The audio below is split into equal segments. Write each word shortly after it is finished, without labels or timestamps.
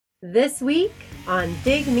This week on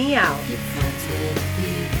Dig Me Out. You're friends with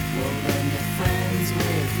Pete, well then you're friends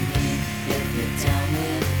with me. If you're down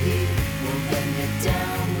with Pete, well then you're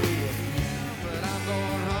down with me. But I'm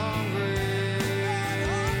going hungry.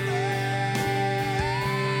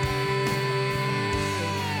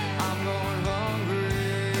 I'm going hungry.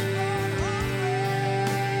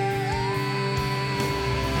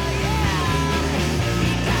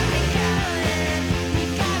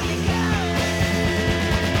 You got me going. You got me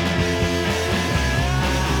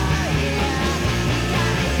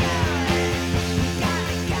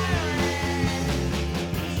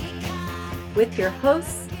With your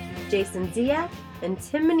hosts, Jason Ziak and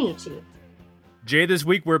Tim Minichi. Jay, this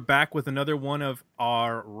week we're back with another one of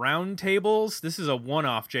our roundtables. This is a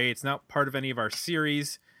one-off, Jay. It's not part of any of our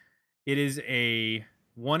series. It is a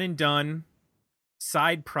one and done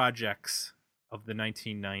side projects of the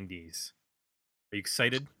 1990s. Are you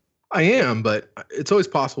excited? I am, but it's always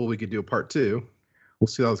possible we could do a part two. We'll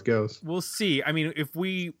see how this goes. We'll see. I mean, if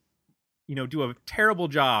we, do a terrible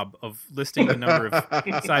job of listing the number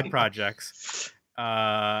of side projects,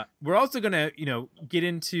 we're also going to, get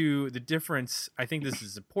into the difference. I think this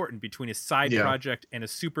is important between a side project and a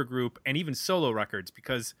supergroup and even solo records,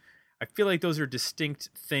 because I feel like those are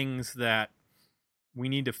distinct things that we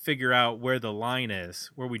need to figure out where the line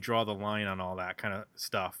is, where we draw the line on all that kind of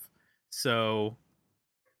stuff. So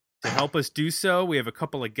to help us do so, we have a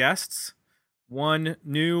couple of guests, one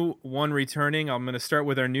new, one returning. I'm going to start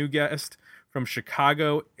with our new guest from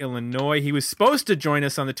Chicago, Illinois. He was supposed to join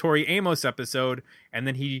us on the Tori Amos episode, and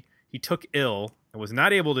then he took ill and was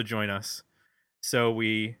not able to join us. So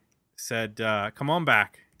we said, come on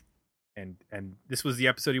back. And this was the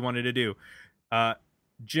episode he wanted to do.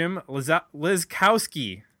 Jim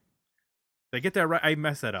Lizkowski. Did I get that right? I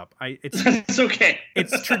messed that up. It's okay.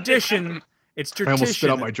 It's tradition. It's tradition. I almost spit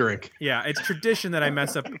out my drink. Yeah, it's tradition that I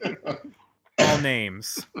mess up all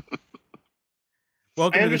names.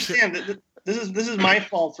 Welcome I to the show. understand that this is my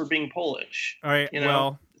fault for being Polish. All right.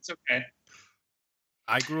 Well, it's okay.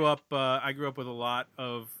 I grew up with a lot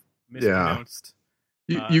of mispronounced.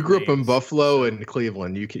 You grew up in names. Buffalo and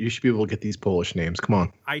Cleveland. You should be able to get these Polish names. Come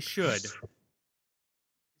on. I should.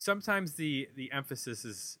 Sometimes the emphasis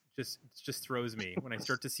is just throws me when I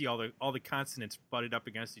start to see all the consonants butted up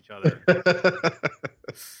against each other.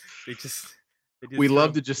 They just we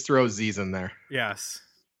love to just throw Z's in there. Yes.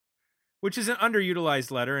 Which is an underutilized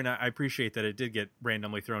letter, and I appreciate that it did get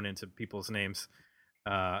randomly thrown into people's names.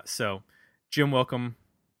 So, Jim, welcome.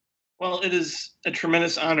 Well, it is a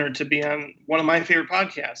tremendous honor to be on one of my favorite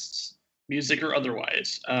podcasts, music or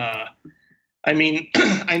otherwise. I mean,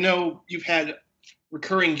 I know you've had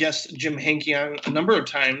recurring guest Jim Hankey on a number of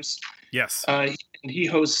times. Yes. He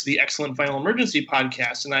hosts the Excellent Final Emergency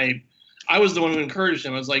podcast, and I was the one who encouraged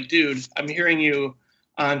him. I was like, dude, I'm hearing you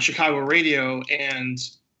on Chicago radio, and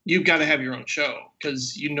you've got to have your own show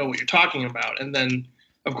because you know what you're talking about. And then,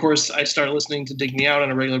 of course, I started listening to Dig Me Out on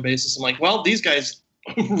a regular basis. I'm like, well, these guys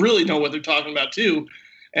really know what they're talking about too.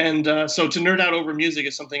 And so to nerd out over music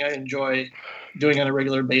is something I enjoy doing on a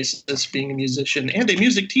regular basis, being a musician and a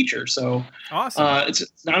music teacher. So awesome. It's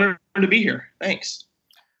an honor to be here. Thanks.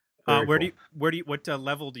 What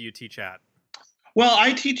level do you teach at? Well,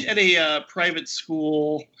 I teach at a private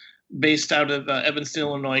school based out of Evanston,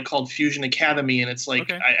 Illinois, called Fusion Academy, and it's like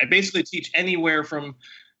I basically teach anywhere from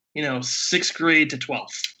 6th grade to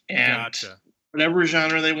 12th, and Gotcha. Whatever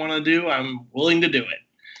genre they want to do, I'm willing to do it,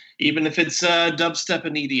 even if it's dubstep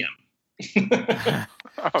and EDM.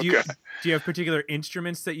 Do you have particular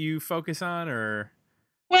instruments that you focus on, or?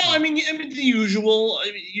 Well, I mean the usual,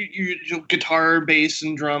 you guitar, bass,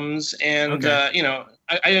 and drums, and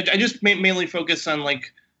I just mainly focus on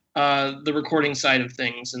like the recording side of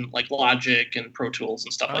things and like Logic and Pro Tools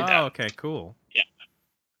and stuff like that. Oh, okay, cool. Yeah.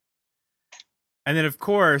 And then, of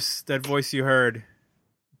course, that voice you heard,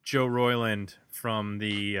 Joe Royland from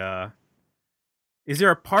the. Is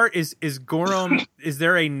there a part? Is Gorham? Is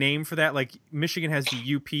there a name for that? Like Michigan has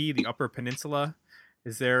the UP, the Upper Peninsula.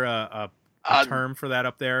 Is there a term for that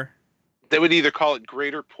up there? They would either call it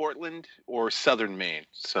Greater Portland or Southern Maine.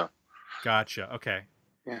 So. Gotcha. Okay.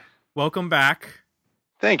 Yeah. Welcome back.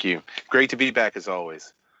 Thank you. Great to be back as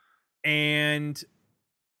always. And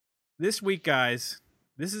this week, guys,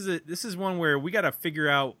 this is one where we got to figure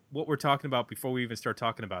out what we're talking about before we even start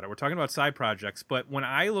talking about it. We're talking about side projects, but when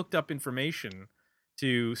I looked up information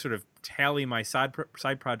to sort of tally my side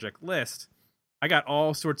project list, I got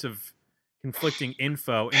all sorts of conflicting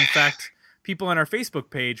info. In fact, people on our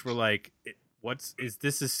Facebook page were like, is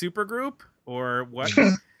this a supergroup or what?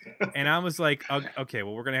 And I was like, okay,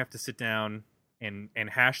 well, we're going to have to sit down and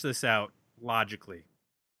hash this out logically.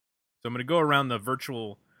 So I'm going to go around the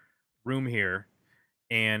virtual room here,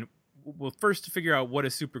 and we'll first figure out what a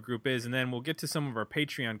supergroup is, and then we'll get to some of our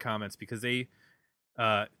Patreon comments because they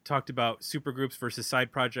talked about supergroups versus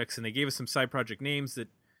side projects, and they gave us some side project names that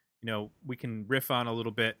we can riff on a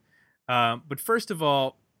little bit. But first of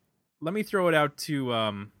all, let me throw it out to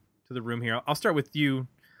the room here. I'll start with you,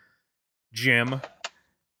 Jim.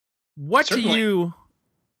 What Certainly. to you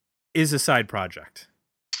is a side project?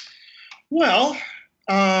 Well,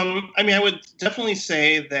 I would definitely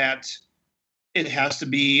say that it has to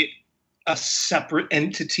be a separate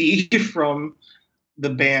entity from the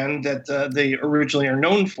band that they originally are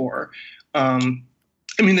known for. The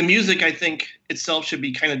music, I think, itself should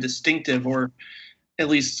be kind of distinctive, or at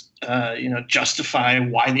least, justify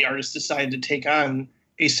why the artist decided to take on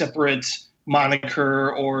a separate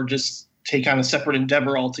moniker or just take on a separate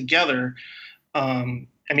endeavor altogether.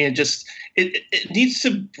 It needs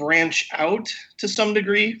to branch out to some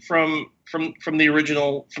degree from the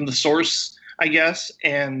original, from the source, I guess.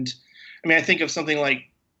 And I think of something like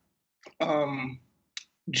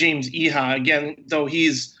James Iha, again, though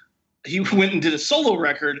he went and did a solo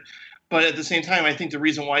record, but at the same time, I think the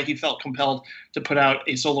reason why he felt compelled to put out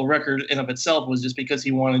a solo record in of itself was just because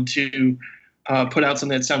he wanted to put out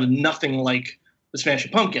something that sounded nothing like the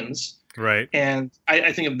Smashing Pumpkins. Right. And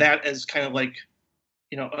I think of that as kind of like,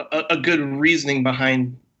 a good reasoning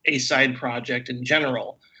behind a side project in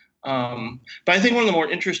general. But I think one of the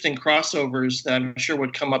more interesting crossovers that I'm sure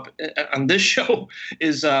would come up on this show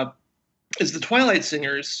is the Twilight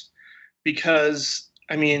Singers, because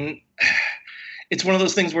it's one of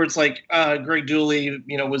those things where it's like Greg Dooley,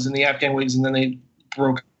 was in the Afghan Wigs, and then they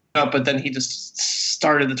broke up, but then he just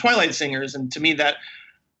started the Twilight Singers, and to me that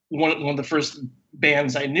one of the first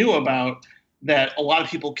bands I knew about that a lot of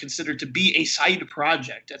people considered to be a side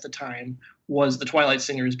project at the time was the Twilight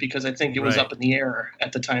Singers, because I think it was Right. up in the air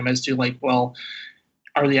at the time as to like, well,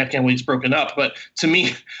 are the Afghan Wigs broken up? But to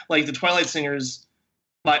me, like the Twilight Singers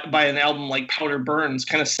by an album like Powder Burns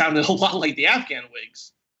kind of sounded a lot like the Afghan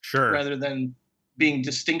Wigs Sure. rather than being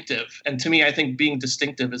distinctive. And to me, I think being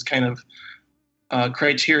distinctive is kind of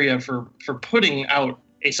criteria for putting out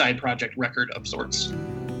a side project record of sorts.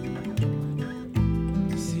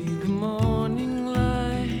 See the morning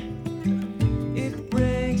light, it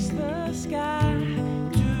breaks the sky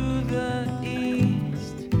to the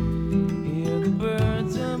east. Hear the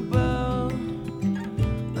birds above,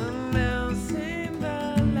 announcing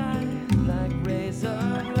the light like rays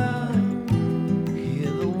of love.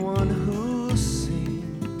 Hear the one who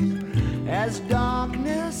sings as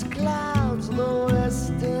darkness clouds the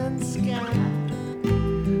western sky.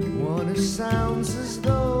 One who sounds as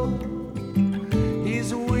though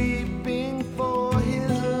he's weeping for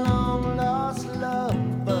his long lost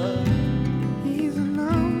lover. He's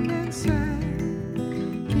alone and sad.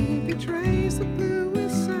 He betrays the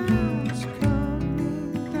bluest sounds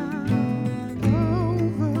coming down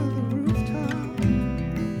over the rooftop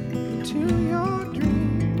into your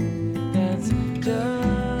dream. That's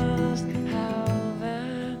just how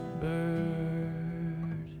that bird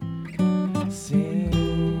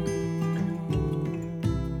sings.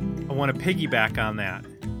 I want to piggyback on that.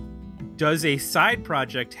 Does a side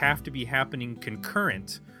project have to be happening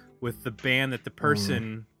concurrent with the band that the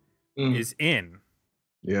person is in?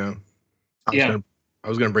 Yeah. Yeah. I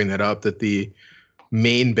was gonna bring that up, that the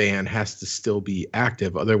main band has to still be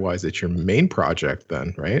active, otherwise it's your main project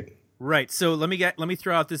then, right? Right. So let me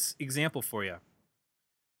throw out this example for you.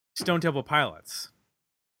 Stone Temple Pilots.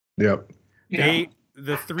 Yep.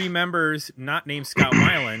 The three members not named Scott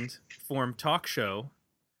Weiland form Talk Show,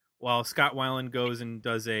 while Scott Weiland goes and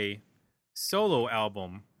does a solo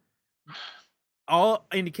album. All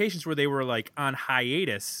indications were they were like on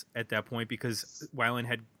hiatus at that point because Weiland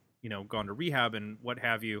had, gone to rehab and what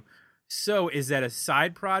have you. So is that a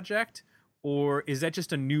side project or is that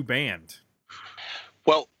just a new band?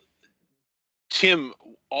 Well, Tim,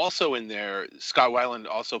 also in there, Scott Weiland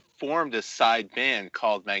also formed a side band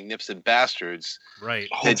called Magnificent Bastards. Right.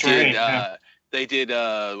 Oh, They that's did, right, yeah. they did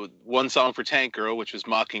one song for Tank Girl, which was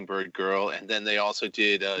Mockingbird Girl, and then they also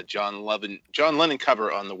did John Lennon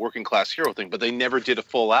cover on the Working Class Hero thing, but they never did a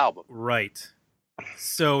full album. Right.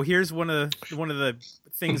 So here's one of the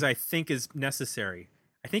things I think is necessary.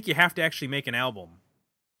 I think you have to actually make an album.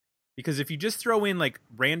 Because if you just throw in like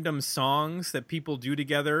random songs that people do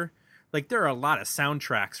together, like there are a lot of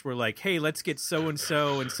soundtracks where like, hey, let's get so and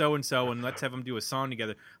so and so and so and let's have them do a song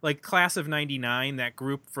together. Like Class of '99, that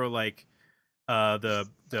group for like the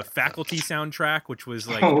Faculty soundtrack, which was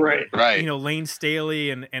like Oh, right. Right. Lane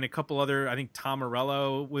Staley and a couple other, I think Tom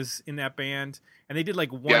Morello was in that band, and they did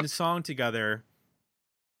like one Yep. song together,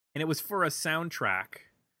 and it was for a soundtrack.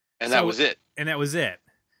 And that So- was it. And that was it.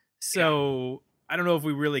 So I don't know if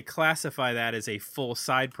we really classify that as a full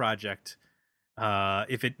side project.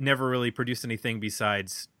 If it never really produced anything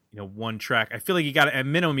besides, one track. I feel like at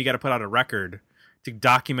minimum, you got to put out a record to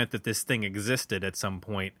document that this thing existed at some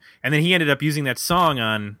point. And then he ended up using that song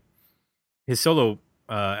on his solo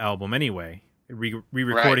album anyway,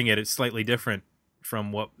 re-recording it. It's slightly different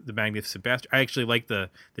from what the Magnificent Bastard. I actually like the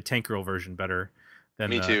Tank Girl version better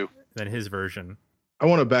than than his version. I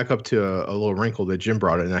want to back up to a little wrinkle that Jim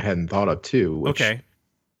brought in I hadn't thought of too. Which, Okay.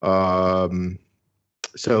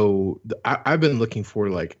 So I've been looking for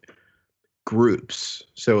like groups.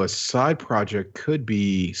 So a side project could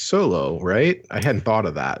be solo, right? I hadn't thought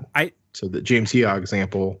of that. So the James Dio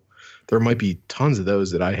example, there might be tons of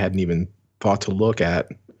those that I hadn't even thought to look at.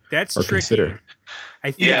 That's or tricky. Consider.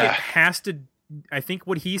 I think it has to. I think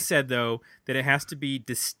what he said though, that it has to be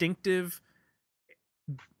distinctive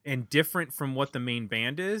and different from what the main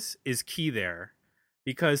band is key there,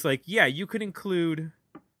 because you could include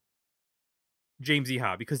James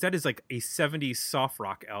Iha because that is like a 70s soft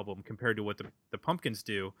rock album compared to what the Pumpkins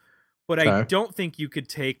do, but I don't think you could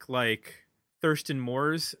take like Thurston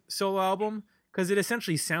Moore's solo album because it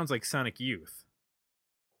essentially sounds like Sonic Youth.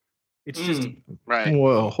 It's just right.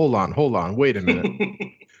 Well, hold on. Wait a minute.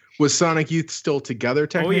 Was Sonic Youth still together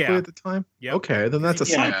technically at the time? Yep. Okay, then that's a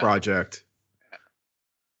side project.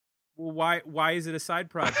 Well, why is it a side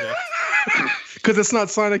project? Because it's not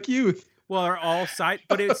Sonic Youth. Well, are all side,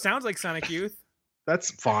 but it sounds like Sonic Youth.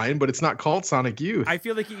 That's fine, but it's not called Sonic Youth. I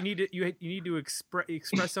feel like you need to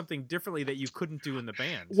express something differently that you couldn't do in the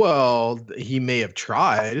band. Well, he may have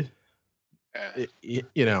tried.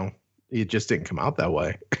 It just didn't come out that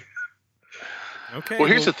way. Okay. Well,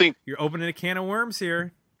 here's the thing. You're opening a can of worms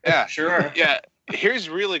here. Yeah, sure. Yeah, here's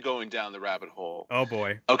really going down the rabbit hole. Oh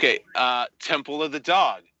boy. Okay, Temple of the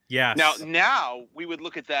Dog. Yes. Now we would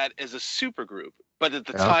look at that as a supergroup, but at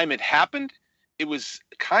the time it happened, it was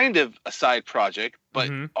kind of a side project, but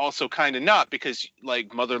also kind of not, because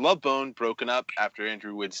like Mother Love Bone broken up after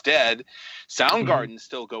Andrew Wood's dead, Soundgarden's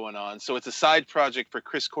still going on, so it's a side project for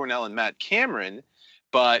Chris Cornell and Matt Cameron.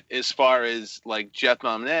 But as far as like Jeff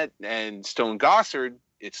Monette and Stone Gossard,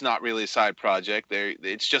 it's not really a side project.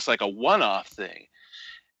 It's just like a one-off thing.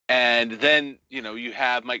 And then, you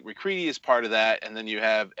have Mike McCready as part of that. And then you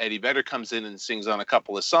have Eddie Vedder comes in and sings on a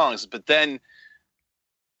couple of songs. But then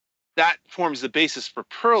that forms the basis for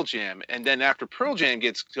Pearl Jam. And then after Pearl Jam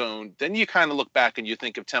gets going, then you kind of look back and you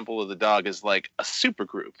think of Temple of the Dog as like a super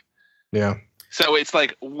group. Yeah. So it's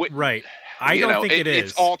like... Right. I don't think it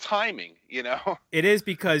is. It's all timing, It is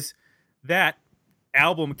because that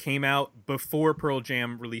album came out before Pearl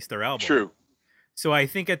Jam released their album. True. So I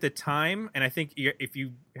think at the time, and I think if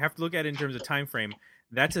you have to look at it in terms of time frame,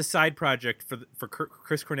 that's a side project for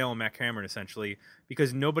Chris Cornell and Matt Cameron, essentially,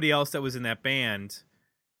 because nobody else that was in that band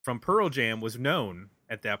from Pearl Jam was known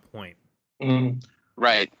at that point.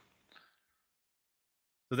 Right.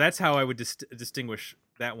 So that's how I would distinguish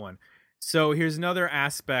that one. So here's another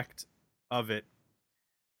aspect of it.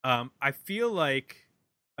 I feel like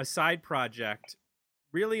a side project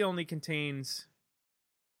really only contains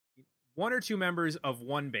one or two members of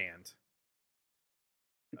one band,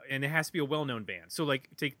 and it has to be a well-known band. So like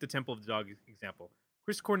take the Temple of the Dog example.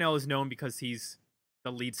 Chris Cornell is known because he's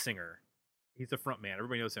the lead singer. He's the front man.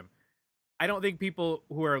 Everybody knows him. I don't think people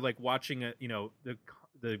who are like watching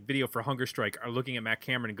the video for Hunger Strike are looking at Matt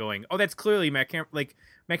Cameron and going, "Oh, that's clearly Matt Cameron." Like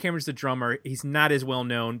Matt Cameron's the drummer. He's not as well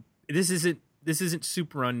known. This isn't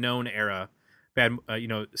super unknown era bad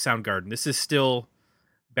Soundgarden. This is still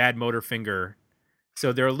Bad Motorfinger.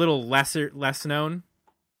 So they're a little less known.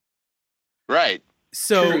 Right.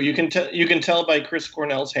 So true. You can tell by Chris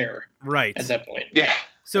Cornell's hair. Right. At that point. Yeah.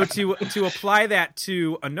 So to apply that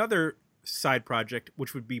to another side project,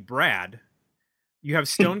 which would be Brad, you have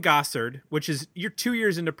Stone Gossard, which is you're 2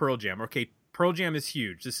 years into Pearl Jam. Okay, Pearl Jam is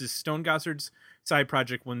huge. This is Stone Gossard's side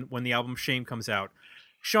project when the album Shame comes out.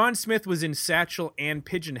 Sean Smith was in Satchel and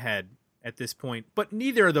Pigeonhead at this point, but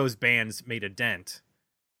neither of those bands made a dent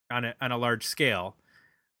on a large scale.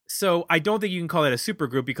 So I don't think you can call that a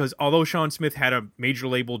supergroup, because although Sean Smith had a major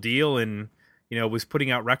label deal and was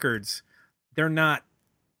putting out records, they're not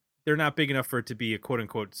big enough for it to be a quote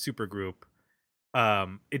unquote supergroup.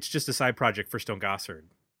 It's just a side project for Stone Gossard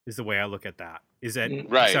is the way I look at that. Is that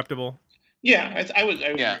acceptable? Yeah, I would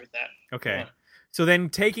agree with that. Okay. Yeah. So then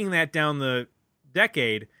taking that down the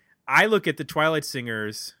decade, I look at the Twilight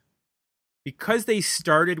Singers, because they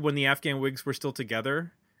started when the Afghan Whigs were still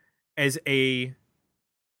together, as a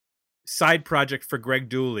side project for Greg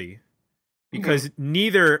Dooley, because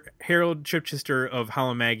neither Harold Chichester of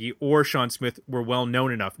Howlin' Maggie or Sean Smith were well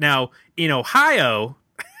known enough. Now, in Ohio,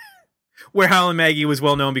 where Howlin' Maggie was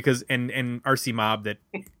well known because and RC Mob that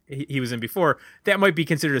he was in before, that might be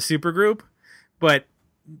considered a supergroup, but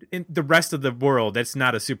in the rest of the world, that's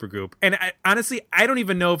not a supergroup. And honestly, I don't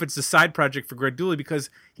even know if it's a side project for Greg Dulli because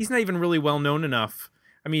he's not even really well known enough.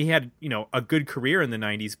 I mean, he had, a good career in the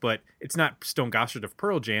 90s, but it's not Stone Gossard of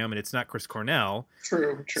Pearl Jam and it's not Chris Cornell.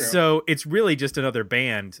 True. So it's really just another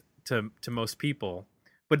band to most people.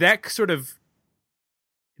 But that sort of,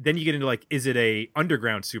 then you get into like, is it a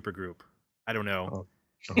underground supergroup? I don't know.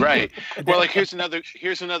 Right. Well, like here's another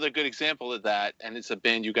good example of that, and it's a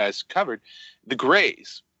band you guys covered, the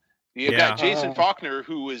Grays. You got Jason Faulkner,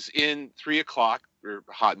 who was in 3 O'Clock or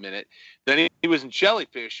Hot Minute. Then he was in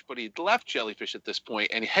Jellyfish, but he'd left Jellyfish at this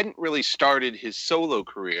point, and he hadn't really started his solo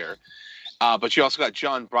career. But you also got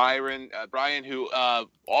John Bryan, who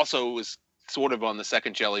also was sort of on the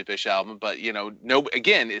second Jellyfish album. But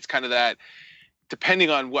again, it's kind of that. Depending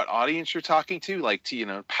on what audience you're talking to, like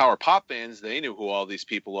to power pop bands, they knew who all these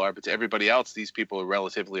people are, but to everybody else, these people are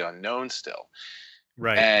relatively unknown still.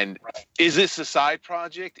 Right. And is this a side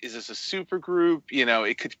project? Is this a super group?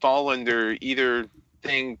 It could fall under either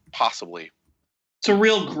thing, possibly. It's a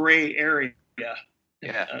real gray area.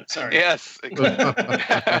 Yeah. Sorry. Yes.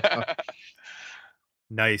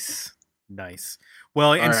 Nice.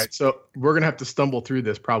 Well, all right. So we're gonna have to stumble through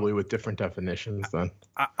this probably with different definitions then.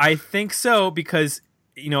 I think so because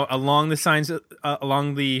along the signs with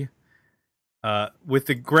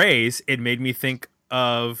the Grays, it made me think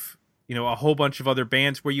of a whole bunch of other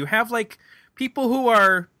bands where you have like people who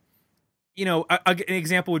are an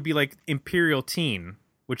example would be like Imperial Teen,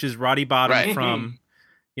 which is Roddy Bottum from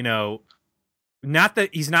not that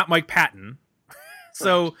he's not Mike Patton,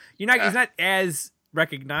 so he's not as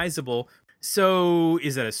recognizable. So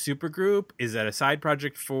is that a super group? Is that a side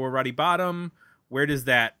project for Roddy Bottum? Where does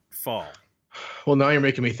that fall? Well, now you're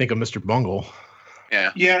making me think of Mr. Bungle.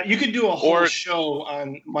 Yeah. Yeah, you could do a whole show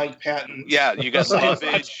on Mike Patton. Yeah, you got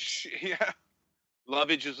Lovage. Yeah.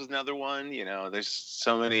 Lovage was another one. There's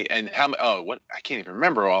so many. And I can't even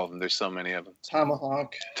remember all of them. There's so many of them.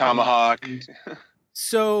 Tomahawk.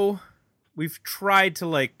 So we've tried to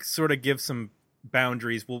like sort of give some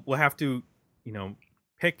boundaries. We'll have to,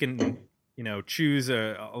 pick and choose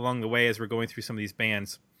along the way as we're going through some of these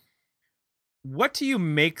bands. What to you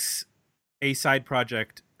makes a side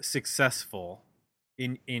project successful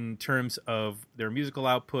in terms of their musical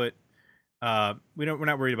output? We're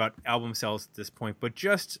not worried about album sales at this point, but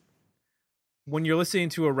just when you're listening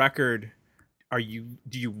to a record,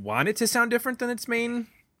 do you want it to sound different than its main,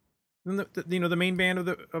 than the main band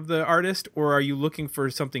of the artist, or are you looking for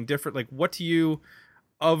something different? Like what to you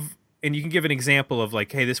and you can give an example of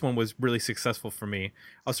like, hey, this one was really successful for me.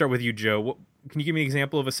 I'll start with you, Joe. Can you give me an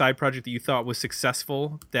example of a side project that you thought was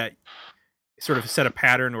successful that sort of set a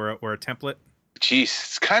pattern or a template? Geez,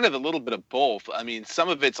 it's kind of a little bit of both. I mean, some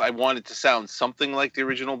of it's I wanted to sound something like the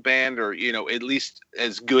original band or, at least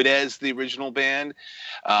as good as the original band,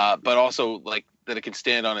 but also like that it can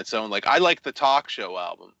stand on its own. Like I like the Talk Show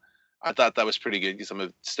album. I thought that was pretty good because I'm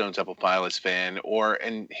a Stone Temple Pilots fan.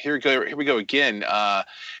 And here we go again.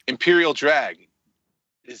 Imperial Drag.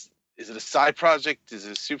 Is it a side project? Is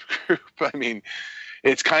it a super group? I mean,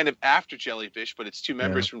 it's kind of after Jellyfish, but it's two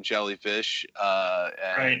members from Jellyfish.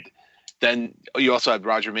 And then you also had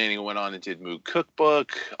Roger Manning who went on and did Moog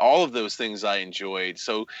Cookbook. All of those things I enjoyed.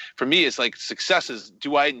 So for me, it's like success is,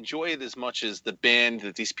 do I enjoy it as much as the band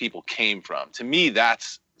that these people came from? To me,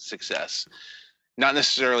 that's success. Not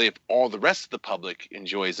necessarily if all the rest of the public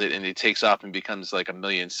enjoys it and it takes off and becomes like a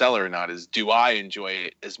million seller or not, is do I enjoy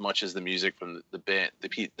it as much as the music from the band,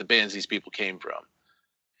 the bands these people came from?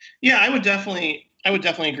 Yeah, I would definitely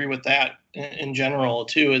agree with that in general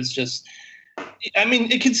too. It's just, I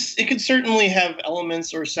mean, it could certainly have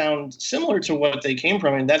elements or sound similar to what they came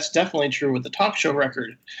from, and that's definitely true with the Talk Show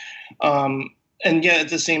record. And yet at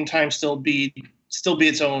the same time, still be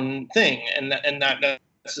its own thing, and not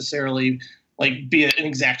necessarily like be an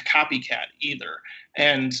exact copycat either.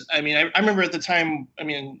 And I mean, I remember at the time, I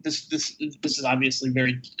mean, this is obviously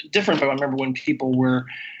very different, but I remember when people were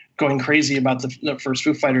going crazy about the first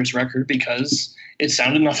Foo Fighters record because it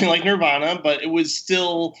sounded nothing like Nirvana, but it was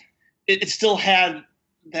still, it still had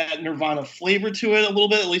that Nirvana flavor to it a little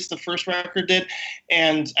bit, at least the first record did.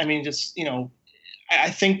 And I mean, just,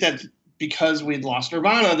 I think that because we'd lost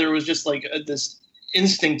Nirvana, there was just like this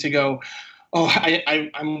instinct to go, oh,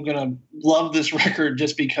 I'm going to love this record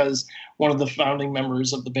just because one of the founding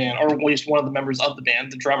members of the band, or at least one of the members of the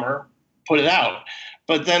band, the drummer, put it out.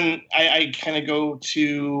 But then I kind of go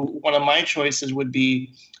to one of my choices would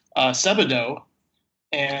be Sebadoh.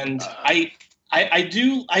 And I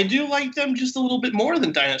do like them just a little bit more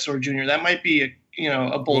than Dinosaur Jr. That might be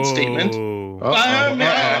a bold statement.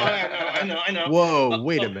 I know. Whoa,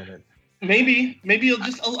 wait a minute. Maybe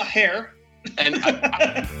just a hair. And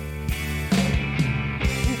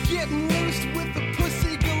Getting loose with the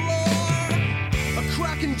pussy galore.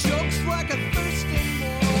 Cracking jokes like a thirsty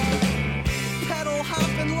more. Pedal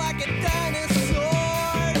hopping like a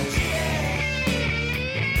dinosaur.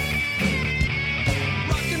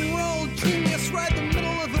 Rock and roll genius right the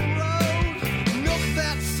middle of the road. Milk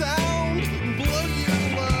that sound, blow your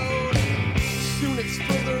load. Soon it's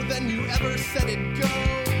further than you ever said it'd go.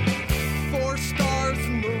 4 stars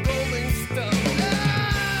in the Rolling Stone.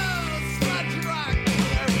 Sludge rock,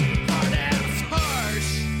 hard ass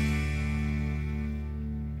harsh.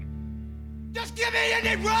 Just give me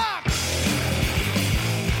any rock.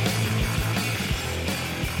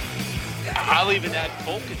 I'll even add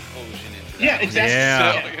folk explosion into that. Yeah,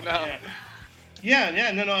 exactly. Yeah.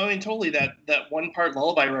 Yeah. No. I mean, totally. That one part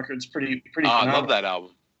lullaby record's pretty. I love that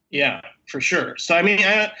album. Yeah, for sure. So I mean,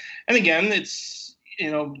 and again, it's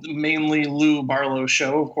mainly Lou Barlow's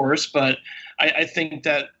show, of course, but I think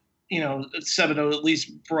that Sebadoh at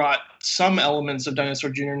least brought some elements of Dinosaur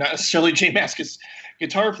Jr., not necessarily J Mascis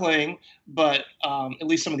guitar playing, but at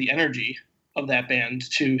least some of the energy of that band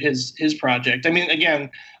to his project. I mean, again,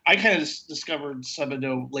 I kind of discovered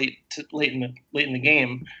Sebadoh late in the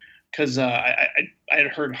game because I had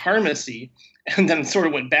heard Harmacy and then sort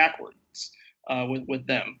of went backwards with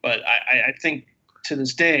them. But I think to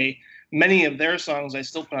this day, many of their songs I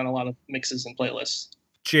still put on a lot of mixes and playlists.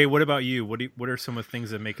 Jay, what about you? What are some of the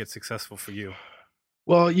things that make it successful for you?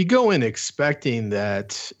 Well, you go in expecting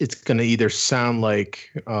that it's going to either sound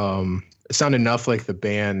enough like the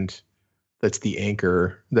band that's the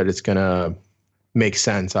anchor that it's going to make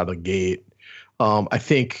sense out of the gate. I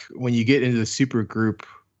think when you get into the super group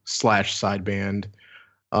 / side band,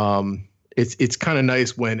 it's kind of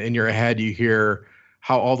nice when in your head you hear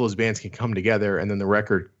how all those bands can come together and then the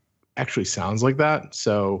record actually sounds like that.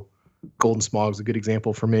 So Golden Smog is a good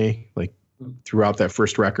example for me. Like throughout that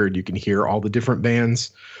first record, you can hear all the different bands.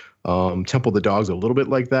 Temple of the Dog's a little bit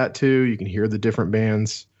like that too. You can hear the different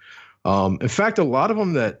bands. In fact, a lot of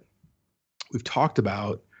them that we've talked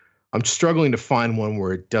about, I'm struggling to find one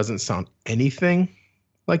where it doesn't sound anything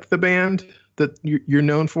like the band that you're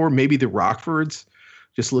known for. Maybe the Rockfords.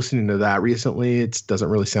 Just listening to that recently, it doesn't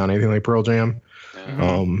really sound anything like Pearl Jam.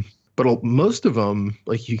 Mm-hmm. But most of them,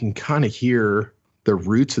 like you can kind of hear the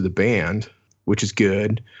roots of the band, which is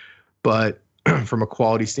good. But from a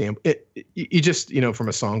quality standpoint, you just, from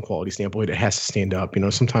a song quality standpoint, it has to stand up.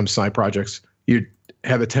 Sometimes side projects, you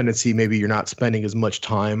have a tendency, maybe you're not spending as much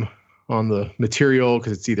time on the material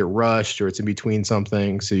because it's either rushed or it's in between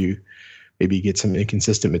something. So you get some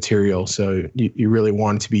inconsistent material. So you really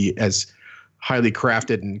want it to be as highly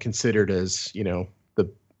crafted and considered as,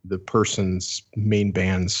 the person's main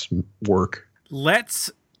band's work. Let's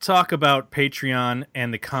talk about Patreon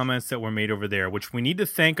and the comments that were made over there, which we need to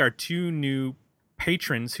thank our 2 new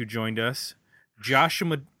patrons who joined us,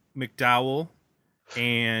 Joshua McDowell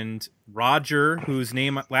and Roger, whose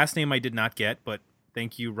last name I did not get, but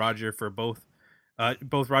thank you, Roger, for both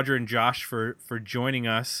Roger and Josh for joining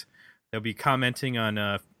us. They'll be commenting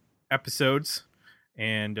on episodes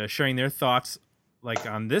and sharing their thoughts like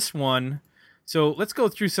on this one. So let's go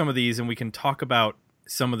through some of these and we can talk about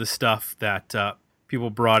some of the stuff that people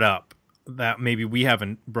brought up that maybe we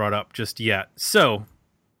haven't brought up just yet. So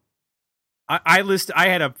I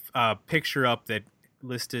had a picture up that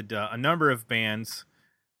listed a number of bands,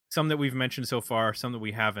 some that we've mentioned so far, some that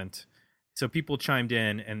we haven't. So people chimed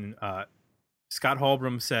in, and Scott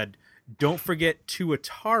Halbram said, "Don't forget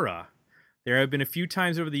Tuatara. There have been a few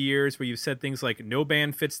times over the years where you've said things like, no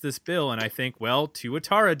band fits this bill, and I think, well,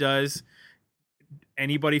 Tuatara does."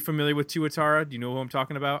 Anybody familiar with Tuatara? Do you know who I'm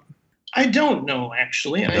talking about? I don't know,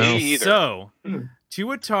 actually. Me either. So,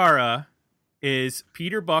 Tuatara is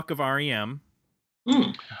Peter Buck of REM.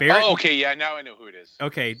 Okay, yeah, now I know who it is.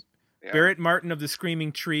 Okay, Yeah. Barrett Martin of the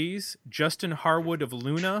Screaming Trees, Justin Harwood of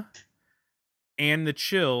Luna, and the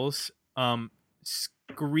Chills,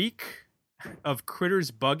 Skreek of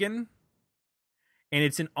Critters Buggin', and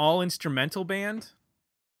it's an all-instrumental band.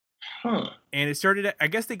 Huh. And it started, I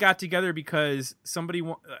guess they got together because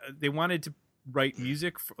they wanted to write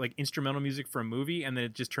music, like instrumental music for a movie, and then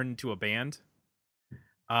it just turned into a band.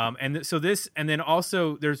 And then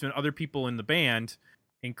also there's been other people in the band,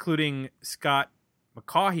 including Scott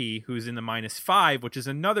McCaughey, who's in the -5, which is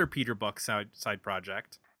another Peter Buck side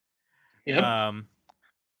project. Yep.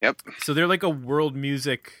 Yep. So they're like a world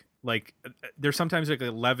music, like there's sometimes like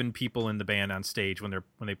 11 people in the band on stage when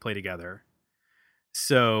they play together.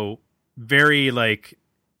 So very like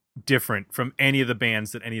different from any of the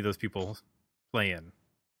bands that any of those people play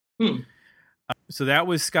in. So that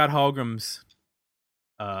was Scott Hallgrim's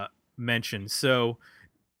mention. So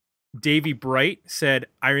Davey Bright said,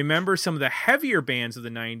 I remember some of the heavier bands of the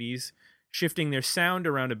 90s shifting their sound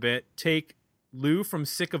around a bit. Take Lou from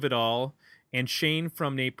Sick of It All and Shane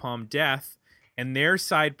from Napalm Death and their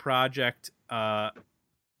side project,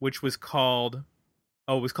 which was called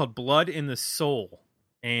Blood in the Soul.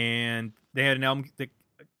 And they had an album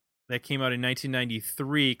that came out in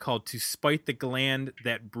 1993 called To Spite the Gland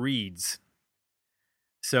That Breeds.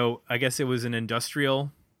 So I guess it was an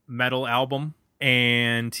industrial metal album.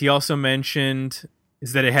 And he also mentioned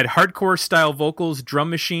is that it had hardcore style vocals, drum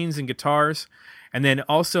machines, and guitars. And then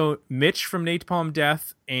also Mitch from Napalm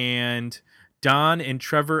Death and Don and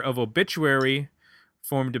Trevor of Obituary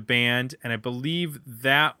formed a band. And I believe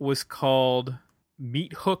that was called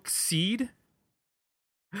Meat Hook Seed.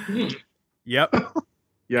 Yep.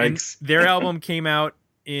 Yikes. And their album came out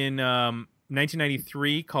in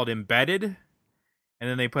 1993 called Embedded. And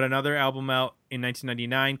then they put another album out in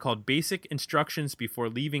 1999 called Basic Instructions Before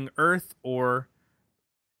Leaving Earth, or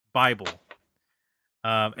Bible.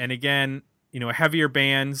 And again, heavier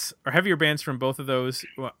bands from both of those,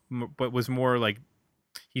 but was more like,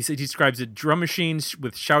 he describes it drum machines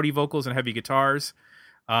with shouty vocals and heavy guitars,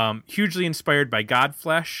 hugely inspired by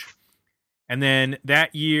Godflesh. And then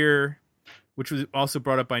that year, which was also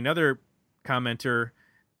brought up by another commenter,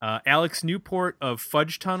 Alex Newport of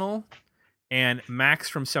Fudge Tunnel and Max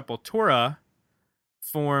from Sepultura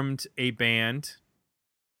formed a band,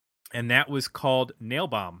 and that was called Nail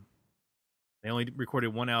Bomb. They only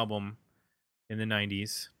recorded one album in the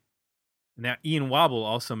 90s. And that Ian Wobble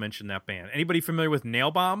also mentioned that band. Anybody familiar with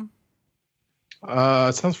Nail Bomb?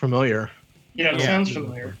 It sounds familiar. Yeah, it sounds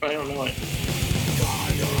familiar, but I don't know it.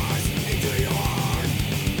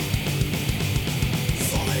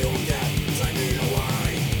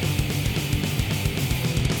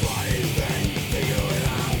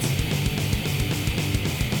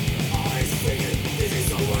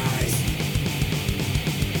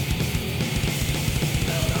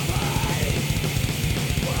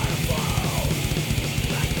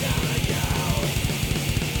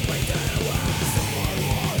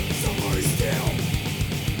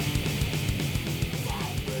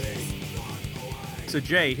 So,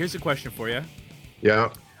 Jay, here's a question for you.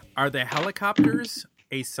 Yeah. Are the Helicopters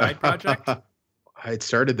a side project? It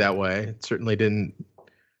started that way. It certainly didn't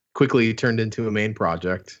quickly turned into a main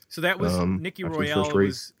project. So that was Nicky Royale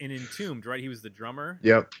was in Entombed, right? He was the drummer?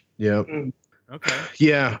 Yep. Okay.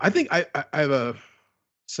 Yeah, I think I have a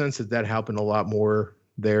sense that happened a lot more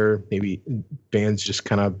there. Maybe bands just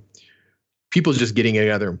kind of, people just getting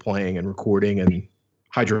together and playing and recording, and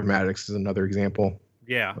Hydromatics is another example.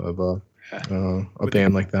 Yeah. Of a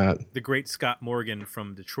band like that. The great Scott Morgan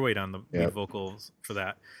from Detroit on the lead vocals for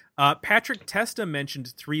that. Patrick Testa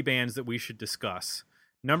mentioned 3 bands that we should discuss.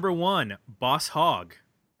 Number 1, Boss Hog.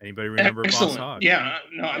 Anybody remember Boss Hog? Yeah,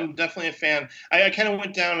 no, I'm definitely a fan. I kind of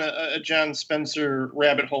went down a John Spencer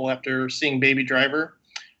rabbit hole after seeing Baby Driver.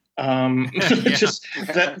 Just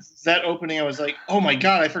that opening, I was like, oh my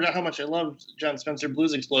God, I forgot how much I loved John Spencer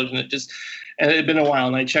Blues Explosion. And it had been a while,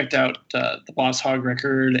 and I checked out the Boss Hog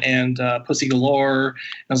record and Pussy Galore. And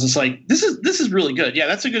I was just like, this is really good. Yeah,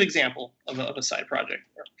 that's a good example of a side project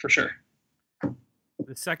for sure.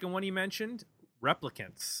 The second one he mentioned,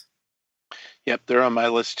 Replicants. Yep, they're on my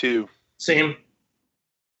list too. Same.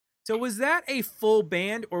 So was that a full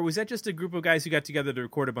band, or was that just a group of guys who got together to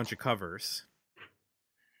record a bunch of covers?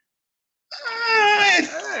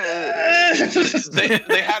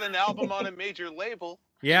 They had an album on a major label.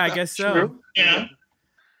 Yeah, I guess so. True. Yeah.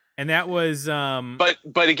 And that was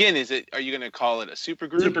but again, are you going to call it a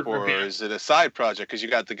supergroup or is it a side project? Because you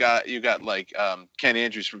got like Ken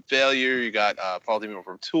Andrews from Failure, you got Paul DeMille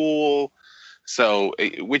from Tool. So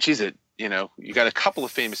which is it? You got a couple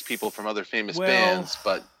of famous people from other famous bands,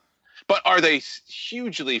 but are they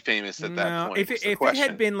hugely famous at that point? If it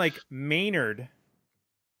had been like Maynard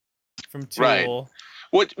from Tool, right?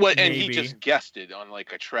 What? And he just guested on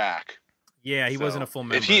like a track. Yeah, he wasn't a full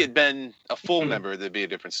member. If he had been a full member, there'd be a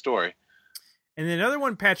different story. And then another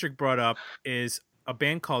one Patrick brought up is a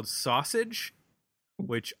band called Sausage,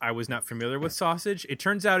 which I was not familiar with. Sausage. It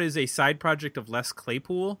turns out is a side project of Les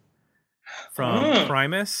Claypool from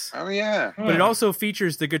Primus. Oh yeah. But it also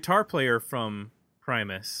features the guitar player from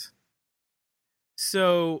Primus.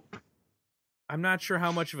 So I'm not sure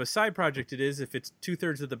how much of a side project it is if it's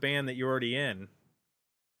 2/3 of the band that you're already in.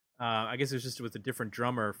 I guess it was just with a different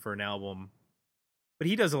drummer for an album. But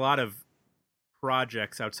he does a lot of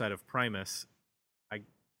projects outside of Primus. I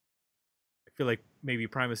feel like maybe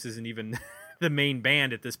Primus isn't even the main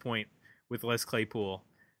band at this point with Les Claypool.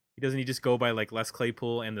 Doesn't he just go by like Les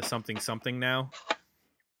Claypool and the something now?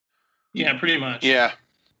 Yeah, pretty much. Yeah.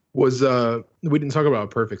 We didn't talk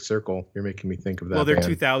about Perfect Circle. You're making me think of that. Well, they're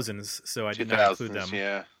band. 2000s, so I did not include them.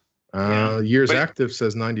 Yeah. Years active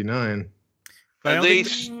says 99. But they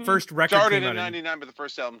first record started came in out 99, but the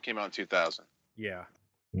first album came out in 2000. Yeah.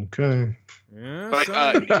 Okay. Yeah, But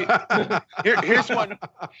here's one.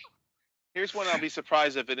 Here's one I'll be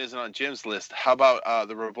surprised if it isn't on Jim's list. How about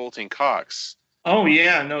the Revolting Cocks? Oh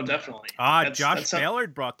yeah, no, definitely. Josh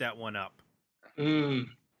Ballard brought that one up. Mm.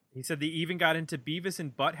 He said they even got into Beavis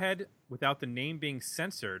and Butthead without the name being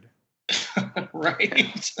censored.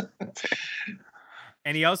 Right.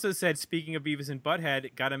 And he also said, speaking of Beavis and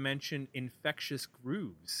Butthead, got to mention Infectious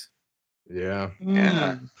Grooves. Yeah.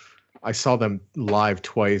 Yeah. I saw them live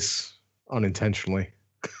twice unintentionally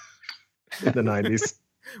in the 90s.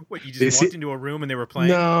 What, you just walked into a room and they were playing?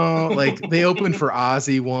 No, like they opened for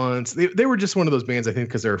Ozzy once. They were just one of those bands, I think,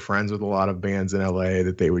 because they were friends with a lot of bands in LA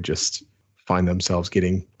that they would just find themselves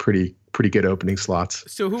getting pretty good opening slots.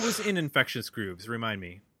 So who was in Infectious Grooves? Remind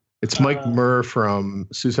me. It's Mike Murr from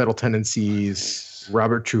Suicidal Tendencies,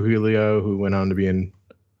 Robert Trujillo, who went on to be in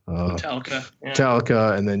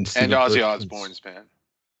Metallica, and then Stephen Ozzy Osbourne's band.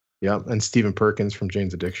 Yep, and Stephen Perkins from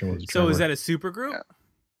Jane's Addiction was. So is that a supergroup?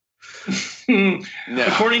 No.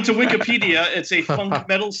 According to Wikipedia, it's a funk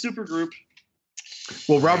metal supergroup.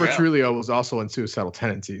 Well, Robert Trujillo was also in Suicidal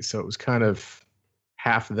Tendencies, so it was kind of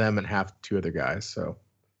half them and half two other guys. So,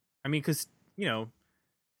 I mean, because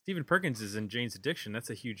Stephen Perkins is in Jane's Addiction.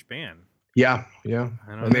 That's a huge band. Yeah. I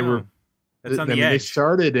don't know. They were. That's on the edge. They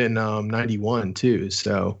started in '91 too,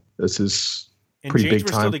 so this is and pretty Jane's big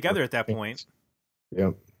were time still together at that point.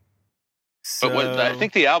 Yep. So, but I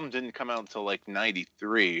think the album didn't come out until like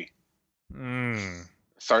 '93. I mean,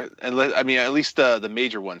 at least the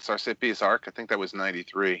major one, Sarsippius Arc. I think that was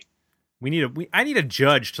 '93. I need a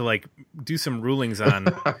judge to like do some rulings on.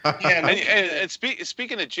 Yeah, and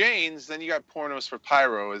speaking of Jane's, then you got Pornos for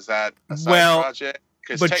Pyro. Is that a side project?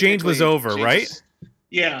 But Jane's was over, right?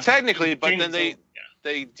 Yeah, technically. But then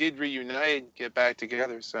they did reunite, get back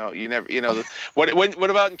together. So you never, what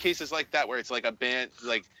about in cases like that where it's like a band,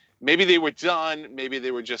 like maybe they were done, maybe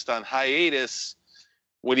they were just on hiatus.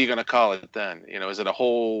 What are you going to call it then? Is it a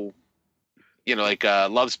whole, like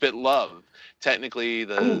Love Spit Love? Technically,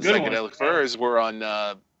 the Psychedelic Furs were on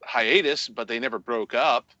hiatus, but they never broke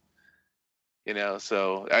up.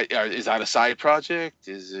 So is that a side project?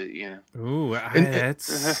 Is it, Ooh,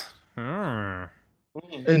 that's...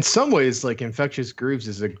 In some ways, like Infectious Grooves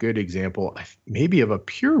is a good example, maybe of a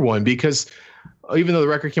pure one, because even though the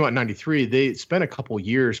record came out in '93, they spent a couple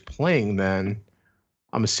years playing then.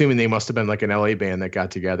 I'm assuming they must have been like an LA band that got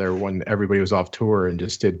together when everybody was off tour and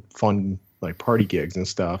just did fun like party gigs and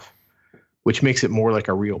stuff, which makes it more like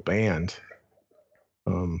a real band.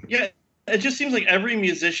 Yeah, it just seems like every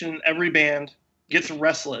musician, every band gets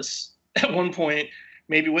restless at one point,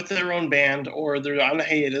 maybe with their own band, or they're on a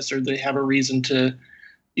hiatus, or they have a reason to,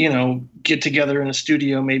 get together in a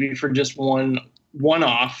studio, maybe for just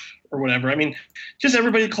one-off or whatever. I mean, just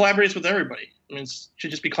everybody collaborates with everybody. I mean, it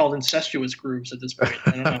should just be called incestuous grooves at this point.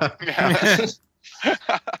 I don't know.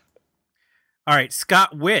 All right,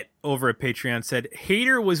 Scott Witt over at Patreon said,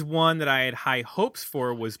 Hater was one that I had high hopes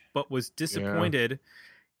for, but was disappointed.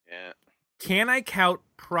 Yeah. Can I count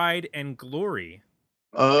Pride and Glory?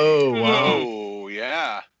 Oh, wow. Oh,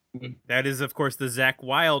 yeah. That is, of course, the Zakk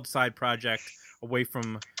Wylde side project away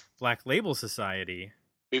from Black Label Society.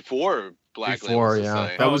 Before Black Label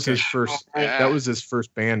Society. That was his first. Yeah. That was his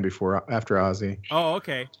first band after Ozzy. Oh,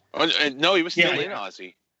 okay. No, he was still in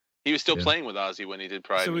Ozzy. He was still playing with Ozzy when he did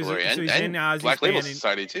Pride and Glory, and in Ozzy's Black Label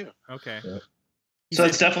Society too. Okay. Yeah. So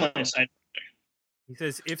it's definitely a side project. He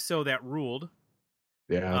says, if so, that ruled.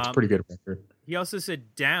 Yeah, it's a pretty good record. He also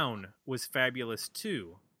said Down was fabulous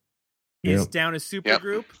too. Is Down a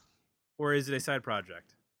supergroup or is it a side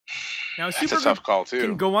project? Now, a That's a tough call too.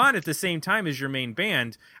 Can go on at the same time as your main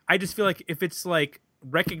band. I just feel like if it's like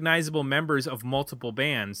recognizable members of multiple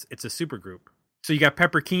bands, it's a supergroup. So you got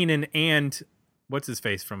Pepper Keenan and what's his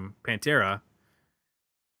face from Pantera,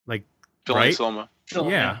 like Phil Anselmo.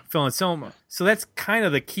 Yeah, Phil Anselmo. So that's kind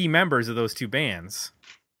of the key members of those two bands.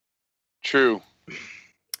 True.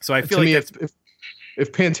 So I feel like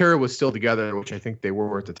if Pantera was still together, which I think they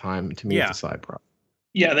were at the time, to me it's a side project.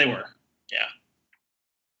 Yeah, they were. Yeah.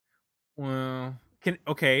 Well, in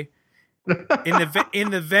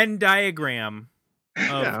the Venn diagram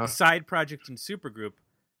of side project and supergroup,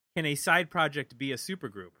 can a side project be a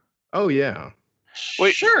supergroup? Oh yeah.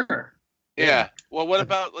 Wait, sure. Yeah. Well, what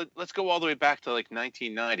about let's go all the way back to like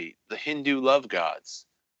 1990, the Hindu Love Gods.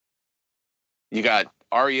 You got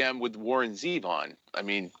REM with Warren Zevon. I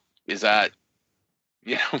mean, is that,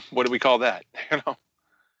 what do we call that?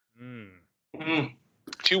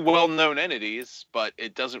 Two well-known entities, but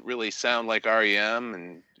it doesn't really sound like REM,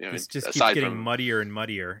 and it just keeps getting muddier and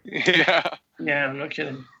muddier. Yeah, no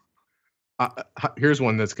kidding. Here's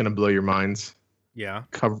one that's going to blow your minds. Yeah,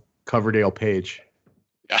 Coverdale Page.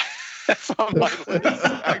 That's on my list.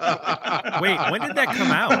 Wait, when did that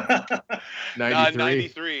come out?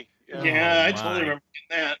 93. Yeah, I totally remember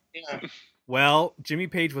that. Yeah. Well, Jimmy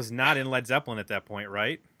Page was not in Led Zeppelin at that point,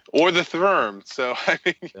 right? Or the Thrum. So I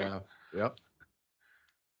mean, yeah, yep.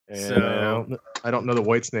 And so I don't know. The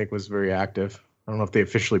Whitesnake was very active. I don't know if they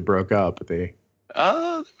officially broke up, but they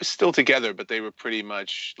were still together. But they were pretty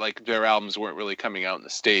much like their albums weren't really coming out in the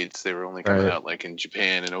States. They were only coming out like in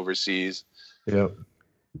Japan and overseas. Yep.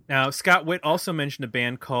 Now, Scott Witt also mentioned a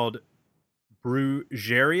band called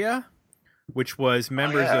Brujeria, which was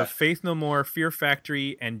members of Faith No More, Fear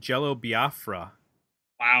Factory, and Jello Biafra.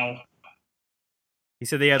 Wow. He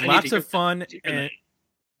said they had lots of fun. And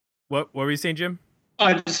what were you saying, Jim? Oh,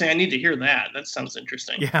 I just say I need to hear that. That sounds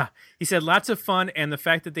interesting. Yeah. He said lots of fun, and the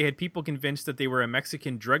fact that they had people convinced that they were a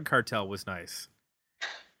Mexican drug cartel was nice.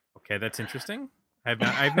 Okay, that's interesting. I've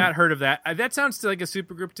not heard of that. That sounds like a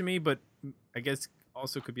supergroup to me, but I guess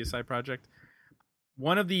also could be a side project.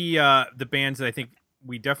 One of the bands that I think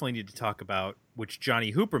we definitely need to talk about, which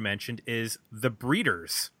Johnny Hooper mentioned, is the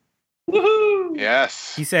Breeders. Woohoo!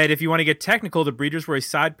 Yes. He said, if you want to get technical, the Breeders were a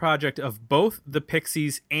side project of both the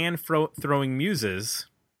Pixies and Throwing Muses.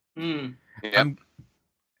 Mm. Yep.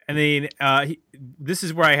 And then this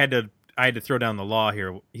is where I had to throw down the law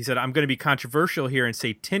here. He said, I'm going to be controversial here and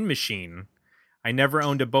say Tin Machine. I never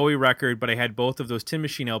owned a Bowie record, but I had both of those Tin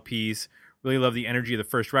Machine LPs. Really love the energy of the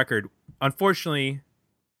first record. Unfortunately,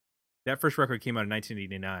 that first record came out in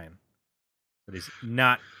 1989. But he's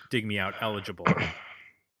not Dig Me Out eligible.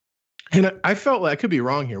 And I felt like I could be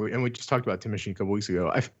wrong here, and we just talked about Tin Machine a couple weeks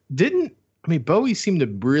ago. Bowie seemed to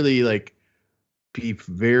really be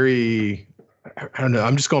very, I don't know,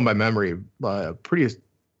 I'm just going by memory, pretty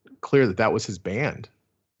clear that was his band.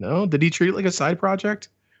 No? Did he treat it like a side project?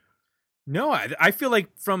 No, I feel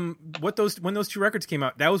like from when those two records came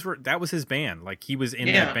out, that was his band. Like he was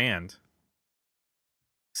in that band.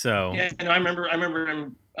 So yeah, I remember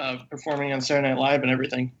him performing on Saturday Night Live and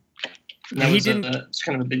everything. And it's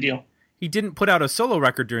kind of a big deal. He didn't put out a solo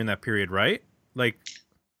record during that period, right? Like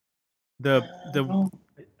the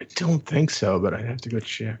I don't think so, but I'd have to go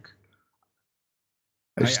check.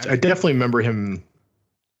 I definitely remember him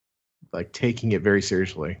taking it very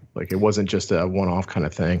seriously. Like it wasn't just a one-off kind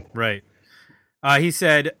of thing. Right. He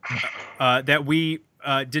said that we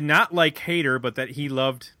did not like Hater, but that he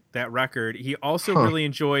loved that record. He also really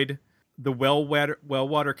enjoyed the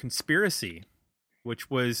Wellwater Conspiracy,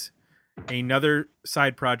 which was another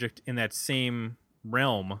side project in that same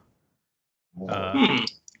realm.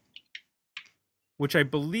 Which I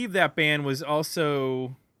believe that band was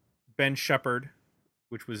also Ben Shepherd,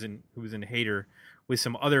 who was in Hater, with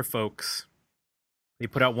some other folks. They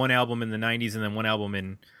put out one album in the 90s and then one album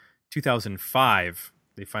in 2005.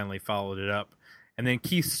 They finally followed it up. And then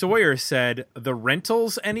Keith Sawyer said, The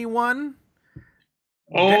Rentals, anyone?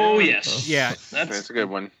 Yes. Yeah. That's a good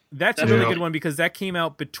one. That's a really good one because that came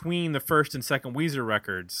out between the first and second Weezer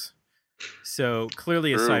records. So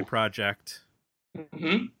clearly a side project.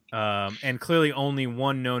 Mm-hmm. And clearly only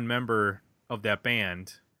one known member of that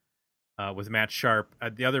band was Matt Sharp.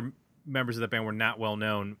 The other members of the band were not well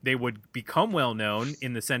known. They would become well known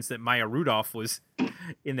in the sense that Maya Rudolph was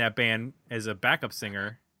in that band as a backup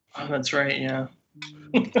singer. Oh, that's right, yeah.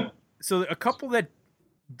 So a couple that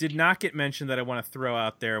did not get mentioned that I want to throw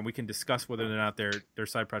out there, and we can discuss whether or not they're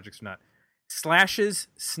side projects or not. Slash's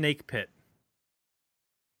Snake Pit.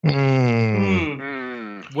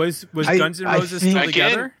 Was Guns N' Roses still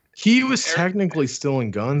together? He was technically still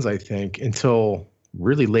in Guns, I think, until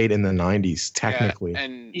really late in the 90s, technically.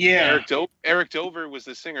 Yeah, and Eric Dover was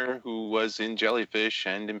the singer who was in Jellyfish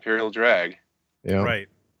and Imperial Drag. Yeah. Right.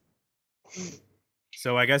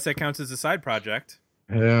 So I guess that counts as a side project.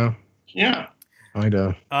 Yeah. Yeah. Kind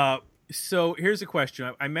of. So here's a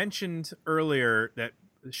question. I mentioned earlier that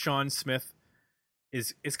Sean Smith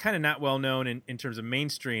is kind of not well known in terms of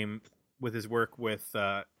mainstream with his work with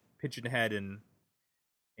Pigeon Head and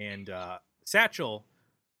Satchel.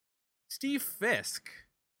 Steve Fisk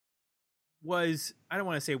was, I don't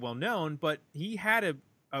want to say well known, but he had an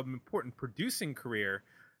important producing career.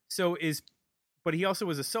 But he also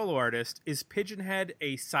was a solo artist. Is Pigeon Head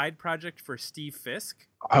a side project for Steve Fisk?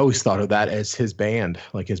 I always thought of that as his band,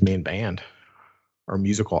 like his main band or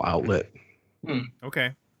musical outlet.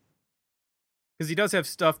 Okay. Because he does have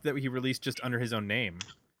stuff that he released just under his own name.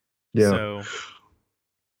 Yeah. So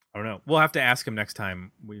I don't know. We'll have to ask him next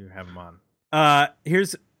time we have him on.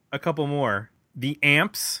 Here's a couple more. The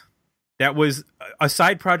Amps. That was a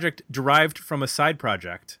side project derived from a side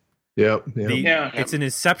project. Yep. It's an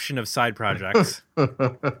inception of side projects.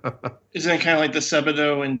 Isn't it kind of like the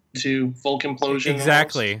Sebadoh into Folk Implosion?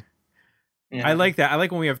 Exactly. Yeah. I like that. I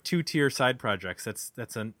like when we have 2-tier side projects.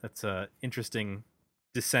 That's a interesting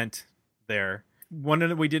descent there. One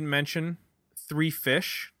that we didn't mention, Three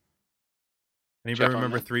Fish. Anybody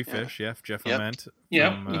remember Three Fish? Yeah, Jeff Ament.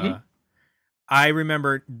 Yeah. I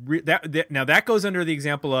remember that. Now that goes under the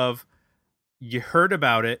example of you heard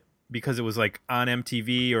about it because it was like on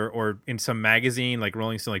MTV or in some magazine like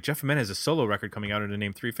Rolling Stone. Like Jeff Ament has a solo record coming out under the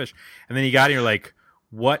name Three Fish, and then you got it. You're like,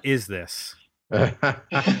 what is this? It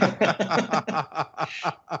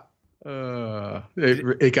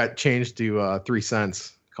got changed to 3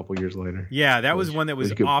 cents a couple years later. Yeah, that was one that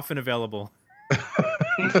was often available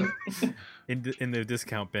in the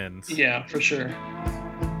discount bins. Yeah, for sure.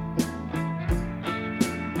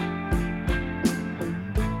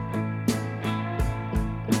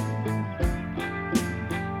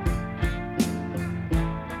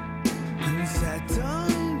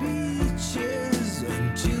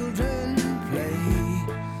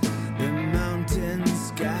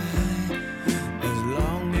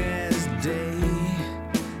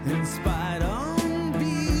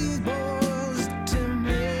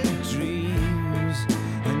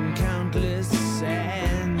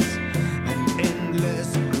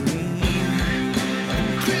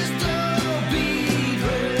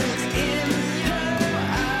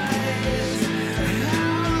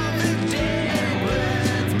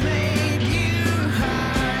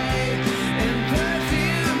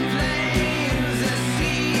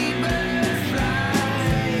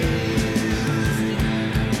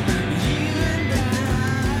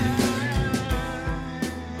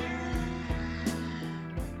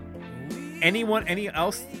 Any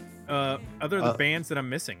else other the bands that I'm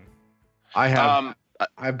missing? I have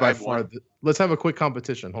by far. Let's have a quick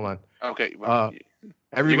competition. Hold on. Okay. Well,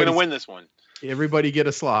 you're gonna win this one. Everybody get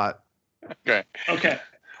a slot. Okay.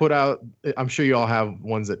 Put out. I'm sure you all have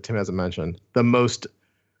ones that Tim hasn't mentioned. The most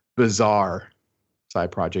bizarre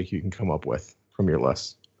side project you can come up with from your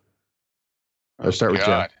list. Let's start with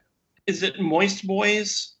Jeff. Is it Moist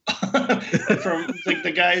Boys from like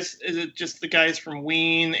the guys? Is it just the guys from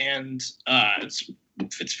Ween? And it's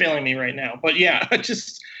failing me right now. But yeah, I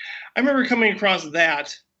remember coming across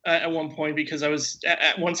that at one point because I was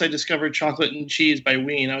once I discovered Chocolate and Cheese by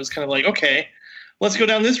Ween. I was kind of like, okay, let's go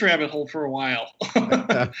down this rabbit hole for a while.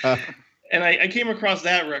 And I came across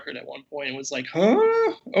that record at one point and was like, huh?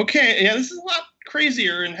 Okay, yeah, this is a lot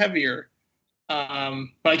crazier and heavier. But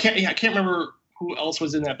I can't remember who else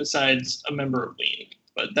was in that besides a member of Ween.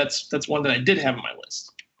 But that's one that I did have on my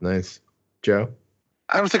list. Nice. Joe?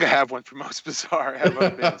 I don't think I have one for Most Bizarre. I have other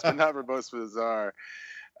bands, but not for Most Bizarre.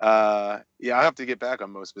 I'll have to get back on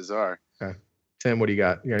Most Bizarre. Okay. Tim, what do you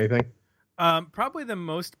got? You got anything? Probably the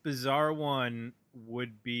most bizarre one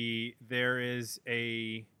would be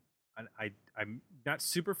I'm not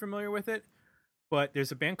super familiar with it, but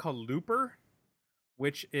there's a band called Looper,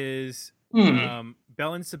 which is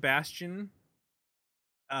Belle and Sebastian.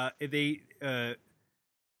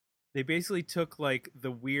 They basically took like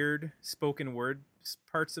the weird spoken word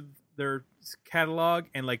parts of their catalog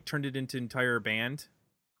and like turned it into an entire band.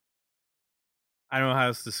 I don't know how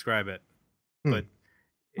else to describe it, but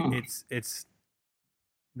it's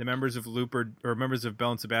the members of Looper or members of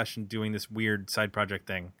Belle and Sebastian doing this weird side project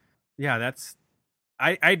thing. Yeah,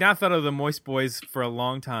 I had not thought of the Moist Boys for a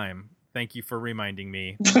long time. Thank you for reminding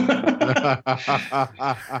me.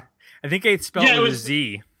 I think I spelled it with a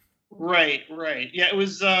Z. Right. Yeah, it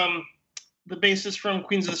was the bassist from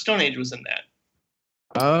Queens of the Stone Age was in that.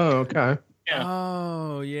 Oh, okay. Yeah.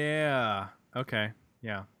 Oh, yeah. Okay.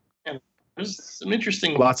 Yeah. There's some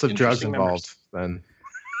interesting. Lots of drugs involved then.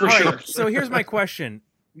 For sure. Right, so here's my question.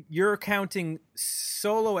 You're counting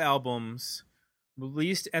solo albums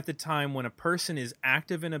released at the time when a person is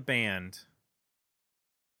active in a band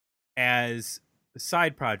as a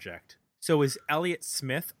side project. So is Elliott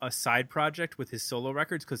Smith a side project with his solo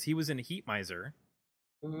records? Because he was in Heatmiser.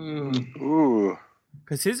 Ooh.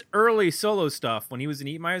 Because his early solo stuff, when he was in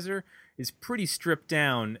Heatmiser, is pretty stripped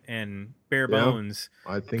down and bare bones.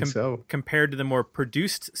 I think so. Compared to the more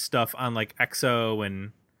produced stuff on like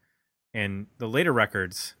EXO and the later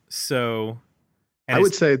records. So I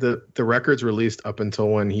would say the records released up until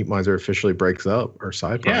when Heatmiser officially breaks up are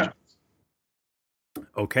side projects.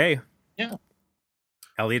 Okay. Yeah.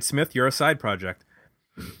 Elliott Smith, you're a side project.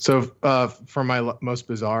 So for my most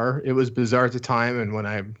bizarre, it was bizarre at the time, and when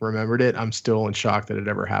I remembered it, I'm still in shock that it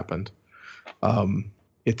ever happened.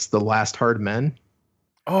 It's The Last Hard Men.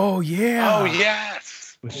 Oh yeah. Oh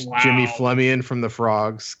yes. Wow. Jimmy Fleming from the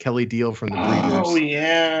Frogs, Kelly Deal from the Breeders, Oh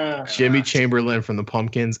yeah. Jimmy Chamberlain from the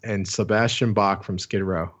Pumpkins, and Sebastian Bach from Skid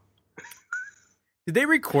Row. Did they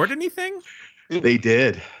record anything? They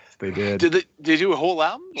did. Did they do a whole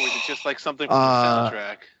album, or was it just like something from the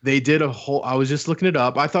soundtrack? They did a whole. I was just looking it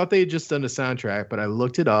up. I thought they had just done a soundtrack, but I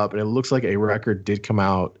looked it up, and it looks like a record did come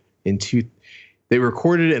out in They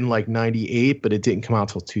recorded it in like '98, but it didn't come out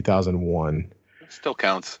till 2001. It still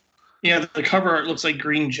counts. Yeah, the cover art looks like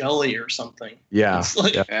green jelly or something. Yeah. It's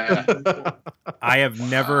like, Yeah. I have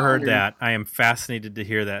never heard that. I am fascinated to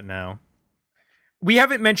hear that now. We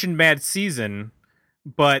haven't mentioned Mad Season,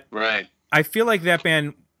 but Right. I feel like that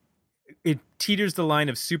band, it teeters the line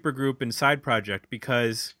of supergroup and side project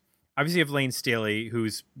because obviously you have Lane Staley,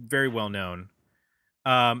 who's very well known.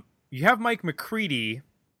 You have Mike McCready.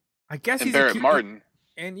 I guess And he's Barrett Martin.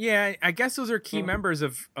 And yeah, I guess those are key members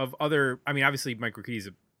of other. I mean, obviously Mike McCready's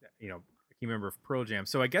a key member of Pearl Jam,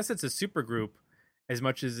 so I guess it's a supergroup as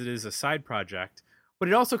much as it is a side project. But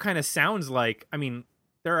it also kind of sounds like. I mean,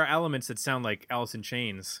 there are elements that sound like Alice in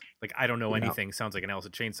Chains. Like I Don't Know Anything sounds like an Alice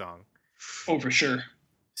in Chains song. oh, for sure.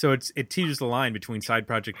 So it teeters the line between side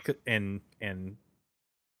project and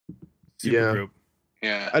supergroup.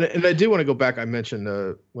 Yeah. And I did want to go back. I mentioned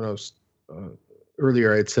when I was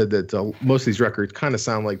earlier, I had said that most of these records kind of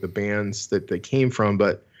sound like the bands that they came from.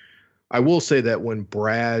 But I will say that when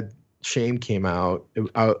Brad Shame came out,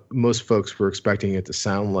 most folks were expecting it to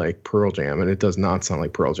sound like Pearl Jam, and it does not sound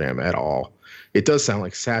like Pearl Jam at all. It does sound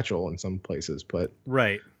like Satchel in some places, but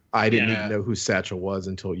Right. I didn't even know who Satchel was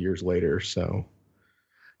until years later. So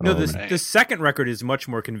no, the second record is much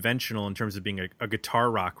more conventional in terms of being a guitar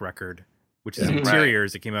rock record, which is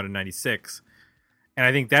Interiors. It came out in '96, and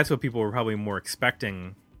I think that's what people were probably more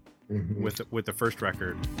expecting with the first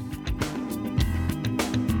record.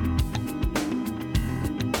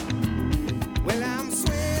 Well, I'm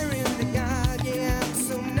swearing to God, yeah, I'm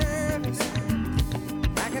so nervous.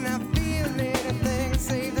 I cannot feel anything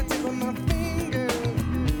save the tip of my finger.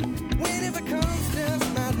 Whenever comes,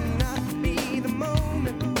 just might not be the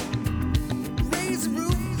moment. Raise the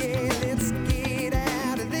roof, yeah, let's get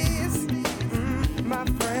out of this, my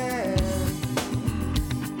friend.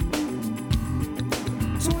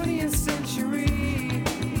 20th century,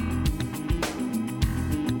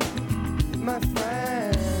 my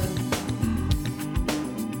friend.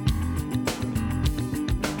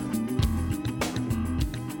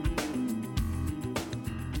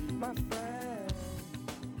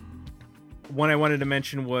 One I wanted to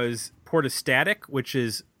mention was Portastatic, which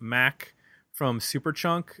is Mac from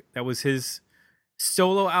Superchunk. That was his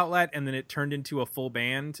solo outlet, and then it turned into a full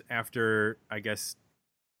band after, I guess,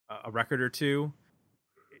 a record or two.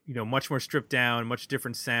 Much more stripped down, much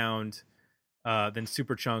different sound than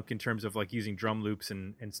Superchunk in terms of like using drum loops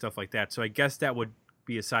and stuff like that. So I guess that would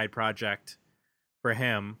be a side project for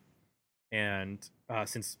him. And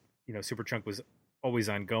since Superchunk was always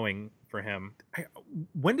ongoing for him.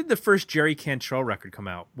 When did the first Jerry Cantrell record come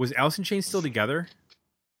out? Was Alice in Chains still together?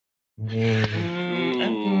 I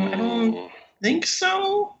don't think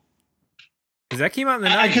so. Because that came out in the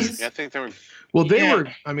 90s. Yeah, I think they were. Well, they were.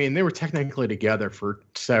 I mean, they were technically together for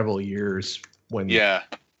several years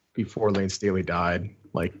before Lane Staley died.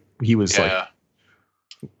 Like he was like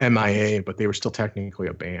MIA, but they were still technically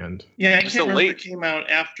a band. Yeah, I can't remember if it came out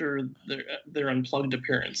after their Unplugged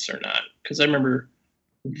appearance or not, because I remember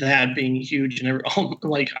that being huge and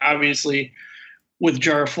like obviously with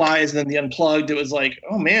Jar of Flies and then the Unplugged, it was like,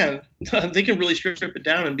 oh man, they can really strip it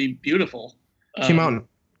down and be beautiful. Came out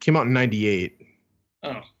in '98.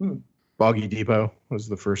 Oh, Boggy Depot was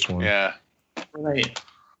the first one. Yeah. Right.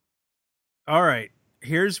 All right.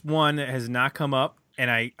 Here's one that has not come up,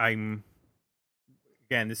 and I'm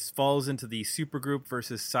again, this falls into the supergroup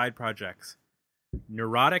versus side projects.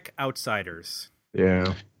 Neurotic Outsiders.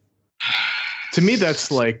 Yeah. To me,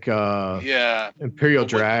 that's like Imperial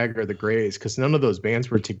Drag or the Greys, because none of those bands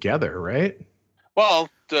were together, right? Well,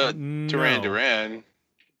 Duran Duran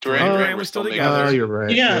was still together. Oh, you're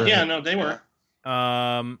right. Yeah, no, they were.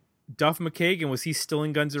 Duff McKagan, was he still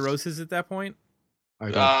in Guns N' Roses at that point?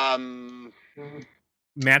 Matt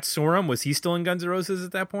Sorum, was he still in Guns N' Roses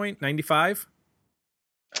at that point? 95?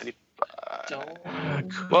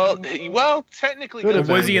 95. Well, technically,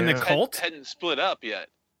 was he in the Cult? Hadn't split up yet.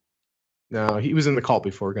 No, he was in the Cult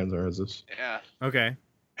before Guns N' Roses. Yeah. Okay.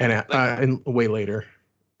 And way later.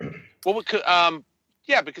 Well,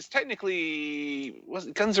 because technically,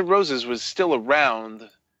 Guns N' Roses was still around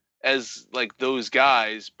as like those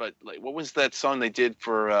guys, but like, what was that song they did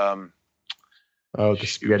for? The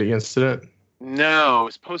Spaghetti Incident. No, it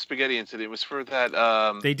was post Spaghetti Incident. It was for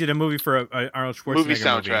that. They did a movie for Arnold Schwarzenegger movie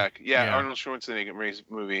soundtrack. Yeah, Arnold Schwarzenegger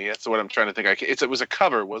movie. That's what I'm trying to think. It was a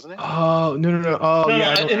cover, wasn't it? Oh no! Oh no,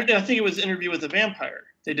 yeah, I think it was Interview with the Vampire.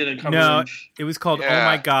 They did a cover. No, it was called Oh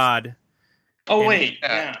My God. Oh wait,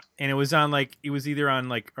 yeah. And it was on it was either on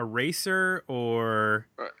like Eraser or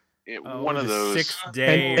one of those. Sixth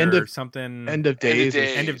Day or something. End of Days.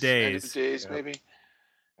 End of Days, maybe.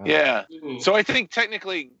 Yeah. So I think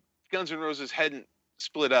technically Guns N' Roses hadn't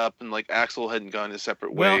split up and like Axl hadn't gone his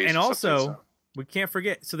separate ways. Well, and also we can't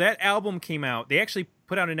forget. So that album came out. They actually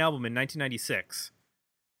put out an album in 1996.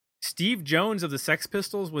 Steve Jones of the Sex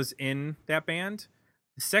Pistols was in that band.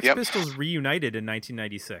 The Sex Pistols reunited in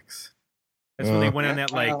 1996. That's when they went on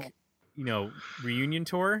that reunion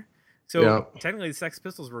tour. So technically, the Sex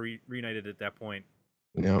Pistols were reunited at that point.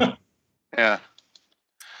 Yeah. Yeah.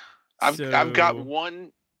 I've got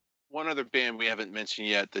one other band we haven't mentioned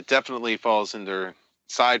yet that definitely falls in their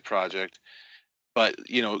side project, but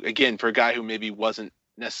again, for a guy who maybe wasn't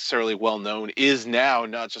necessarily well known, is now,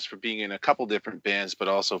 not just for being in a couple different bands, but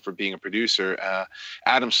also for being a producer.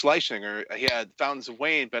 Adam Schleichinger, he had Fountains of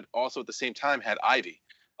Wayne, but also at the same time had Ivy.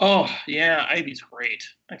 Oh yeah, Ivy's great.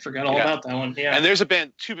 I forgot all about that one. Yeah. And there's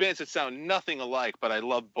two bands that sound nothing alike, but I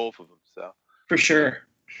love both of them. So for sure,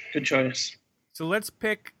 good choice. So let's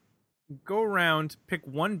go around, pick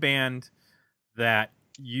one band that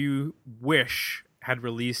you wish had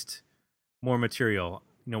released more material.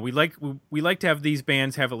 We like to have these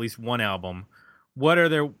bands have at least one album. What are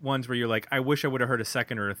there ones where you're like, I wish I would have heard a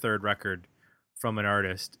second or a third record from an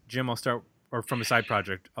artist? Jim, I'll start, or from a side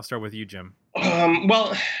project. I'll start with you, Jim.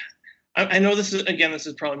 Well, I know this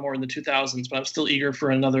is probably more in the 2000s, but I'm still eager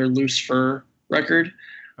for another Loose Fur record.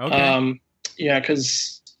 Okay.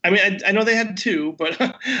 Because I know they had two, but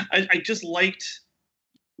I just liked,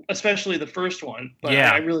 especially the first one. But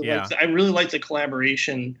I really liked the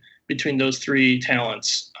collaboration between those three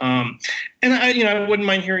talents. And I wouldn't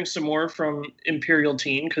mind hearing some more from Imperial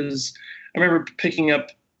Teen, because I remember picking up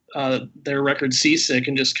their record Seasick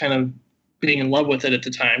and just kind of being in love with it at the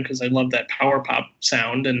time, because I loved that power pop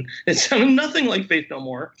sound, and it sounded nothing like Faith No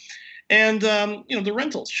More. And the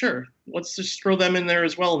Rentals, sure, let's just throw them in there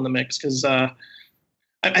as well in the mix, because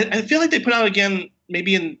I feel like they put out again,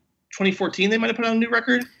 maybe in 2014 they might have put out a new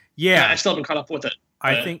record. Yeah, I still haven't caught up with it.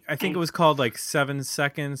 I think it was called like 7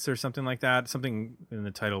 Seconds or something like that. Something in the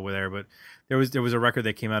title were there, but there was a record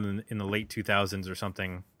that came out in the late 2000s or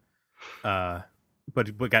something, but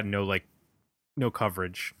got no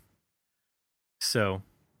coverage. So,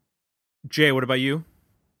 Jay, what about you?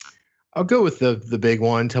 I'll go with the big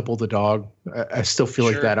one, Temple of the Dog. I still feel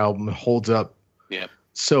like that album holds up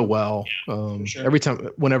so well. Every time,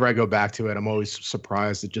 whenever I go back to it, I'm always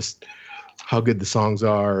surprised at just how good the songs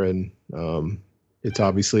are, and it's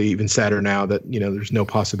obviously even sadder now that there's no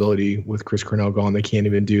possibility with Chris Cornell gone. They can't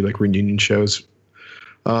even do like reunion shows.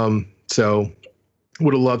 So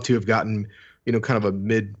would have loved to have gotten kind of a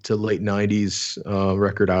mid to late 90s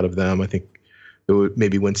record out of them. I think it would,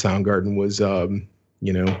 maybe when Soundgarden was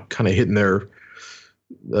kind of hitting their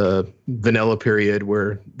vanilla period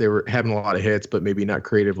where they were having a lot of hits, but maybe not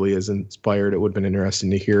creatively as inspired. It would have been interesting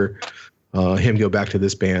to hear him go back to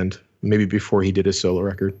this band, maybe before he did his solo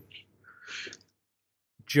record.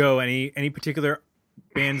 Joe, any particular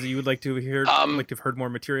bands that you would like to hear, like to have heard more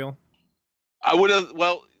material? I would have.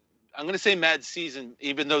 Well, I'm going to say Mad Season,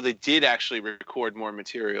 even though they did actually record more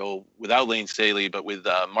material without Lane Staley, but with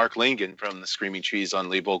Mark Langan from the Screaming Trees on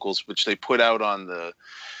lead vocals, which they put out on the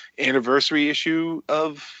anniversary issue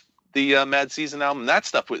of the Mad Season album. That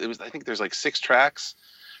stuff, I think there's like 6 tracks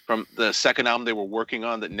from the second album they were working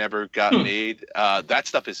on that never got made. That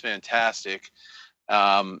stuff is fantastic.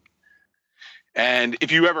 And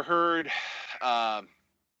if you ever heard,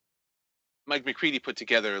 Mike McCready put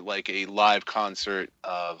together like a live concert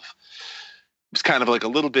of, it was kind of like a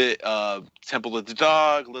little bit of Temple of the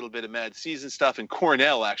Dog, a little bit of Mad Season stuff, and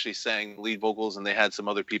Cornell actually sang lead vocals, and they had some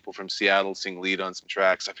other people from Seattle sing lead on some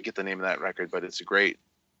tracks. I forget the name of that record, but it's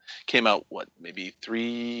came out maybe 3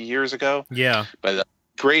 years ago? Yeah. But a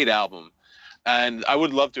great album. And I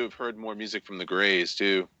would love to have heard more music from the Grays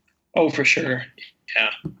too. Oh, for sure.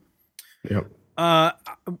 Yeah. Yep.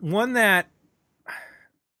 One that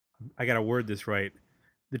I got to word this right.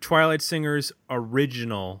 The Twilight Singers'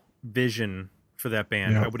 original vision for that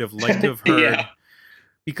band. I would have liked to have heard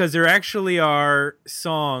because there actually are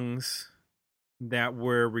songs that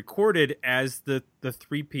were recorded as the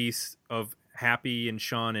 3-piece of Happy and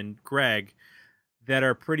Sean and Greg that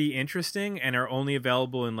are pretty interesting and are only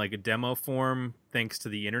available in like a demo form thanks to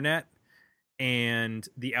the internet. And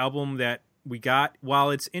the album that we got, while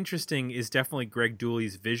it's interesting, is definitely Greg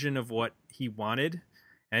Dooley's vision of what he wanted.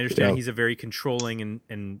 I understand he's a very controlling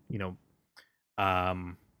and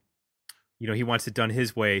he wants it done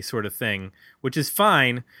his way sort of thing, which is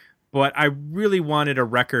fine. But I really wanted a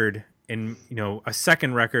record and, a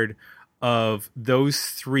second record of those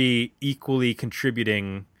three equally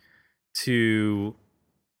contributing to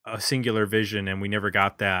a singular vision, and we never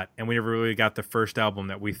got that. And we never really got the first album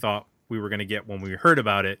that we thought we were going to get when we heard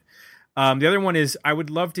about it. The other one is I would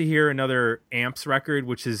love to hear another Amps record,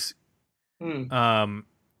 which is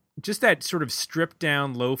just that sort of stripped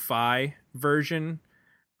down lo-fi version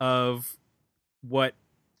of what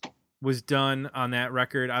was done on that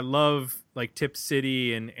record. I love like Tip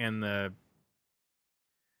City and the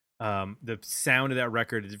sound of that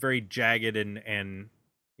record is very jagged and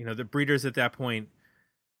the Breeders at that point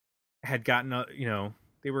had gotten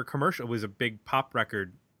they were commercial. It was a big pop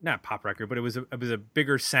record, not pop record, but it was a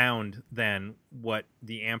bigger sound than what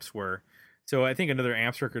the Amps were. So I think another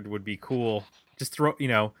Amps record would be cool. Just throw,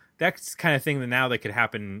 that's kind of thing that now that could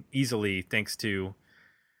happen easily thanks to,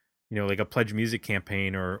 like a Pledge Music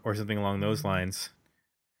campaign or something along those lines.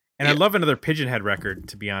 And I'd love another Pigeonhead record,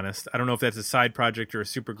 to be honest. I don't know if that's a side project or a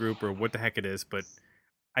super group or what the heck it is, but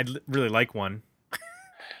I'd really like one.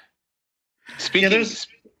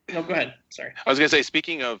 No, go ahead. Sorry. I was going to say,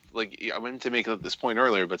 speaking of, I wanted to make this point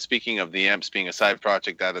earlier, but speaking of the Amps being a side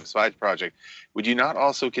project out of a side project, would you not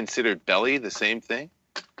also consider Belly the same thing?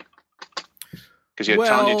 Because you had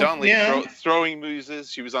Tanya Donnelly throwing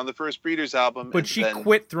muses. She was on the first Breeders album. But she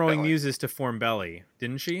quit throwing muses to form Belly,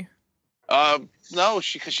 didn't she? No,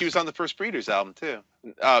 because she was on the first Breeders album, too.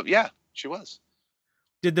 Yeah, she was.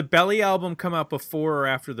 Did the Belly album come out before or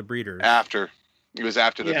after the Breeders? After. It was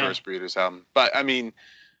after the first Breeders album. But, I mean,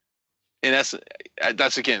 in essence,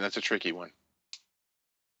 that's a tricky one.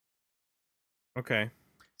 Okay.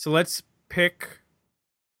 So let's pick,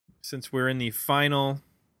 since we're in the final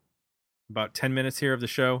about 10 minutes here of the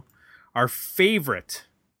show, our favorite,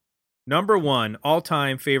 number one,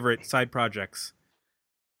 all-time favorite side projects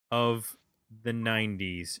of the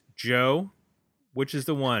 90s. Joe, which is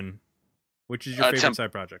the one? Which is your favorite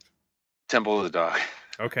side project? Temple of the Dog.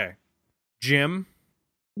 Okay. Jim?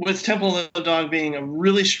 With Temple of the Dog being a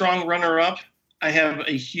really strong runner-up, I have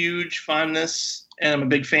a huge fondness, and I'm a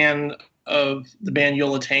big fan of the band Yo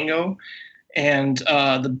La Tengo. And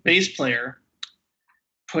the bass player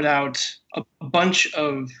put out a bunch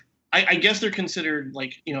of, I guess they're considered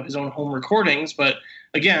his own home recordings, but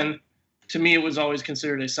again, to me it was always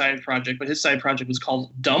considered a side project, but his side project was called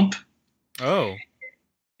Dump. Oh.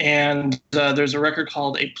 And there's a record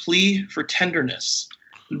called A Plea for Tenderness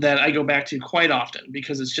that I go back to quite often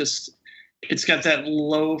because it's got that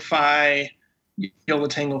lo-fi Yo La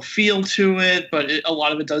Tengo feel to it, but a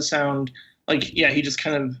lot of it does sound like, he just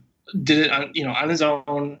kind of did it on his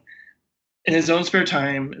own, in his own spare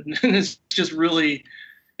time. And it's just really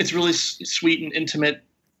sweet and intimate,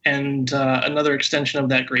 and another extension of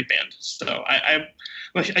that great band. So I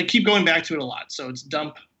keep going back to it a lot. So it's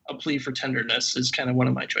Dump, A Plea for Tenderness is kind of one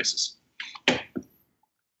of my choices.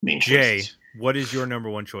 Jay, what is your number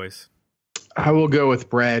one choice? I will go with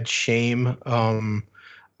Brad Shame.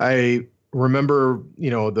 I remember,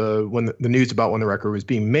 when the news about when the record was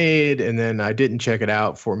being made, and then I didn't check it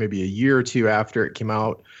out for maybe a year or two after it came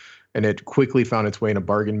out, and it quickly found its way in a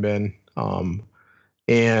bargain bin.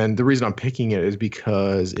 And the reason I'm picking it is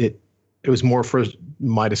because it was more for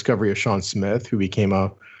my discovery of Sean Smith, who became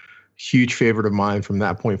a huge favorite of mine from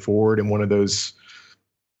that point forward, and one of those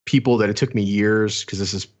people that it took me years, because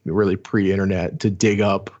this is really pre-internet, to dig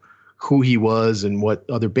up who he was and what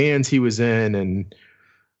other bands he was in, and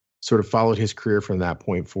sort of followed his career from that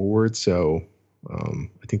point forward. So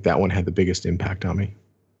I think that one had the biggest impact on me.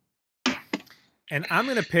 And I'm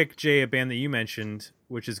going to pick, Jay, a band that you mentioned,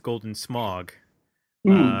 which is Golden Smog.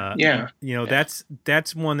 That's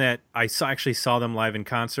one that I actually saw them live in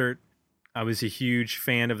concert. I was a huge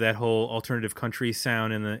fan of that whole alternative country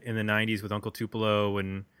sound in the 90s with Uncle Tupelo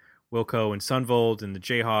and Wilco and Sunvold and the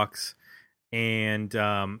Jayhawks. And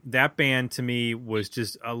that band to me was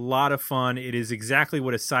just a lot of fun. It is exactly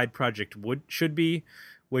what a side project should be,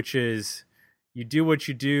 which is you do what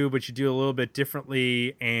you do, but you do a little bit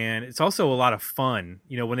differently. And it's also a lot of fun.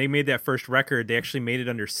 When they made that first record, they actually made it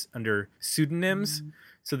under pseudonyms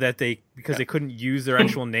so that because they couldn't use their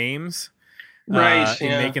actual names in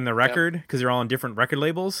making the record, because they're all on different record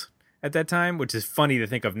labels at that time, which is funny to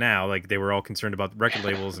think of now. Like they were all concerned about the record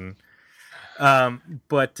labels and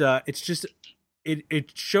but it's just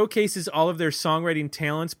it showcases all of their songwriting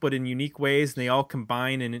talents, but in unique ways, and they all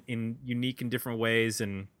combine in unique and different ways,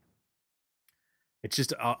 and it's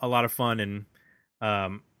just a lot of fun. And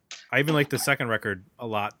I even like the second record a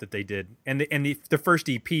lot that they did, and the first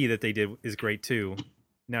EP that they did is great too.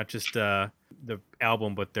 Not just the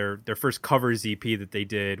album, but their first covers EP that they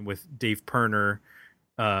did with Dave Pirner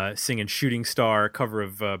singing "Shooting Star," cover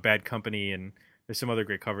of Bad Company, and there's some other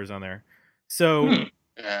great covers on there. So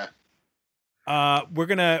we're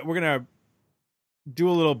gonna do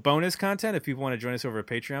a little bonus content if people want to join us over at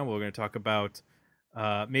Patreon. We're gonna talk about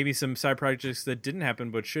maybe some side projects that didn't happen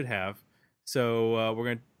but should have. So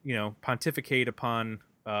we're gonna pontificate upon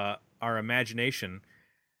our imagination.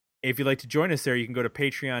 If you'd like to join us there, you can go to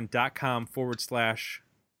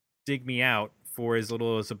patreon.com/digmeout for as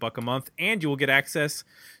little as $1 a month, and you will get access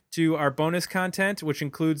to our bonus content, which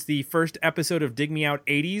includes the first episode of Dig Me Out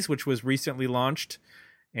 80s, which was recently launched,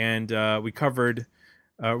 and we covered,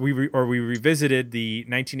 we revisited the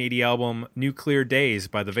 1980 album "Nuclear Days"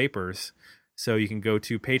 by the Vapors. So you can go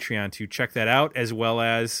to Patreon to check that out, as well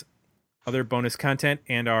as other bonus content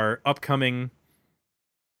and our upcoming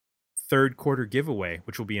third quarter giveaway,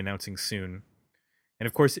 which we'll be announcing soon. And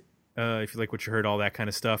of course, if you like what you heard, all that kind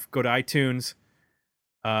of stuff, go to iTunes.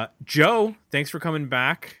 Joe, thanks for coming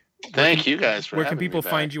back. Thank you guys for Where can people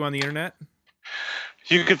find you on the internet?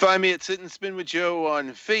 You can find me at Sit and Spin with Joe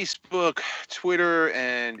on Facebook, Twitter,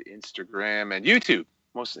 and Instagram, and YouTube.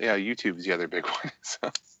 YouTube is the other big one.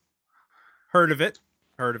 So. Heard of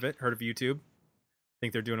YouTube.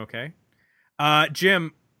 Think they're doing okay.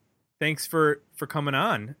 Jim, thanks for coming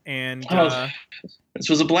on. And this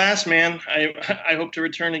was a blast, man. I hope to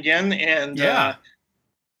return again. And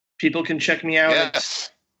people can check me out at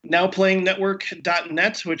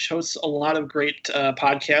nowplayingnetwork.net, which hosts a lot of great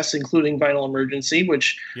podcasts, including Vinyl Emergency,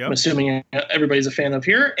 which I'm assuming everybody's a fan of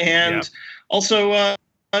here. And also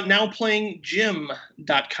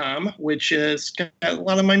nowplayingjim.com, which has got a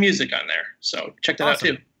lot of my music on there. So check that out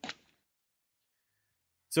too.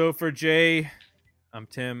 So for Jay, I'm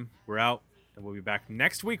Tim. We're out, and we'll be back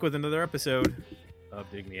next week with another episode of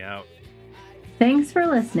Dig Me Out. Thanks for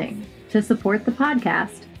listening. To support the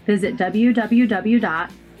podcast, visit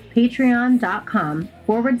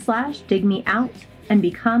www.patreon.com/digmeout and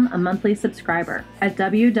become a monthly subscriber at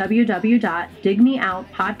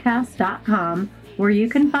www.digmeoutpodcast.com, where you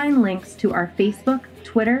can find links to our Facebook,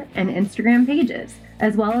 Twitter, and Instagram pages,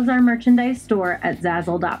 as well as our merchandise store at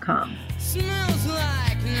Zazzle.com.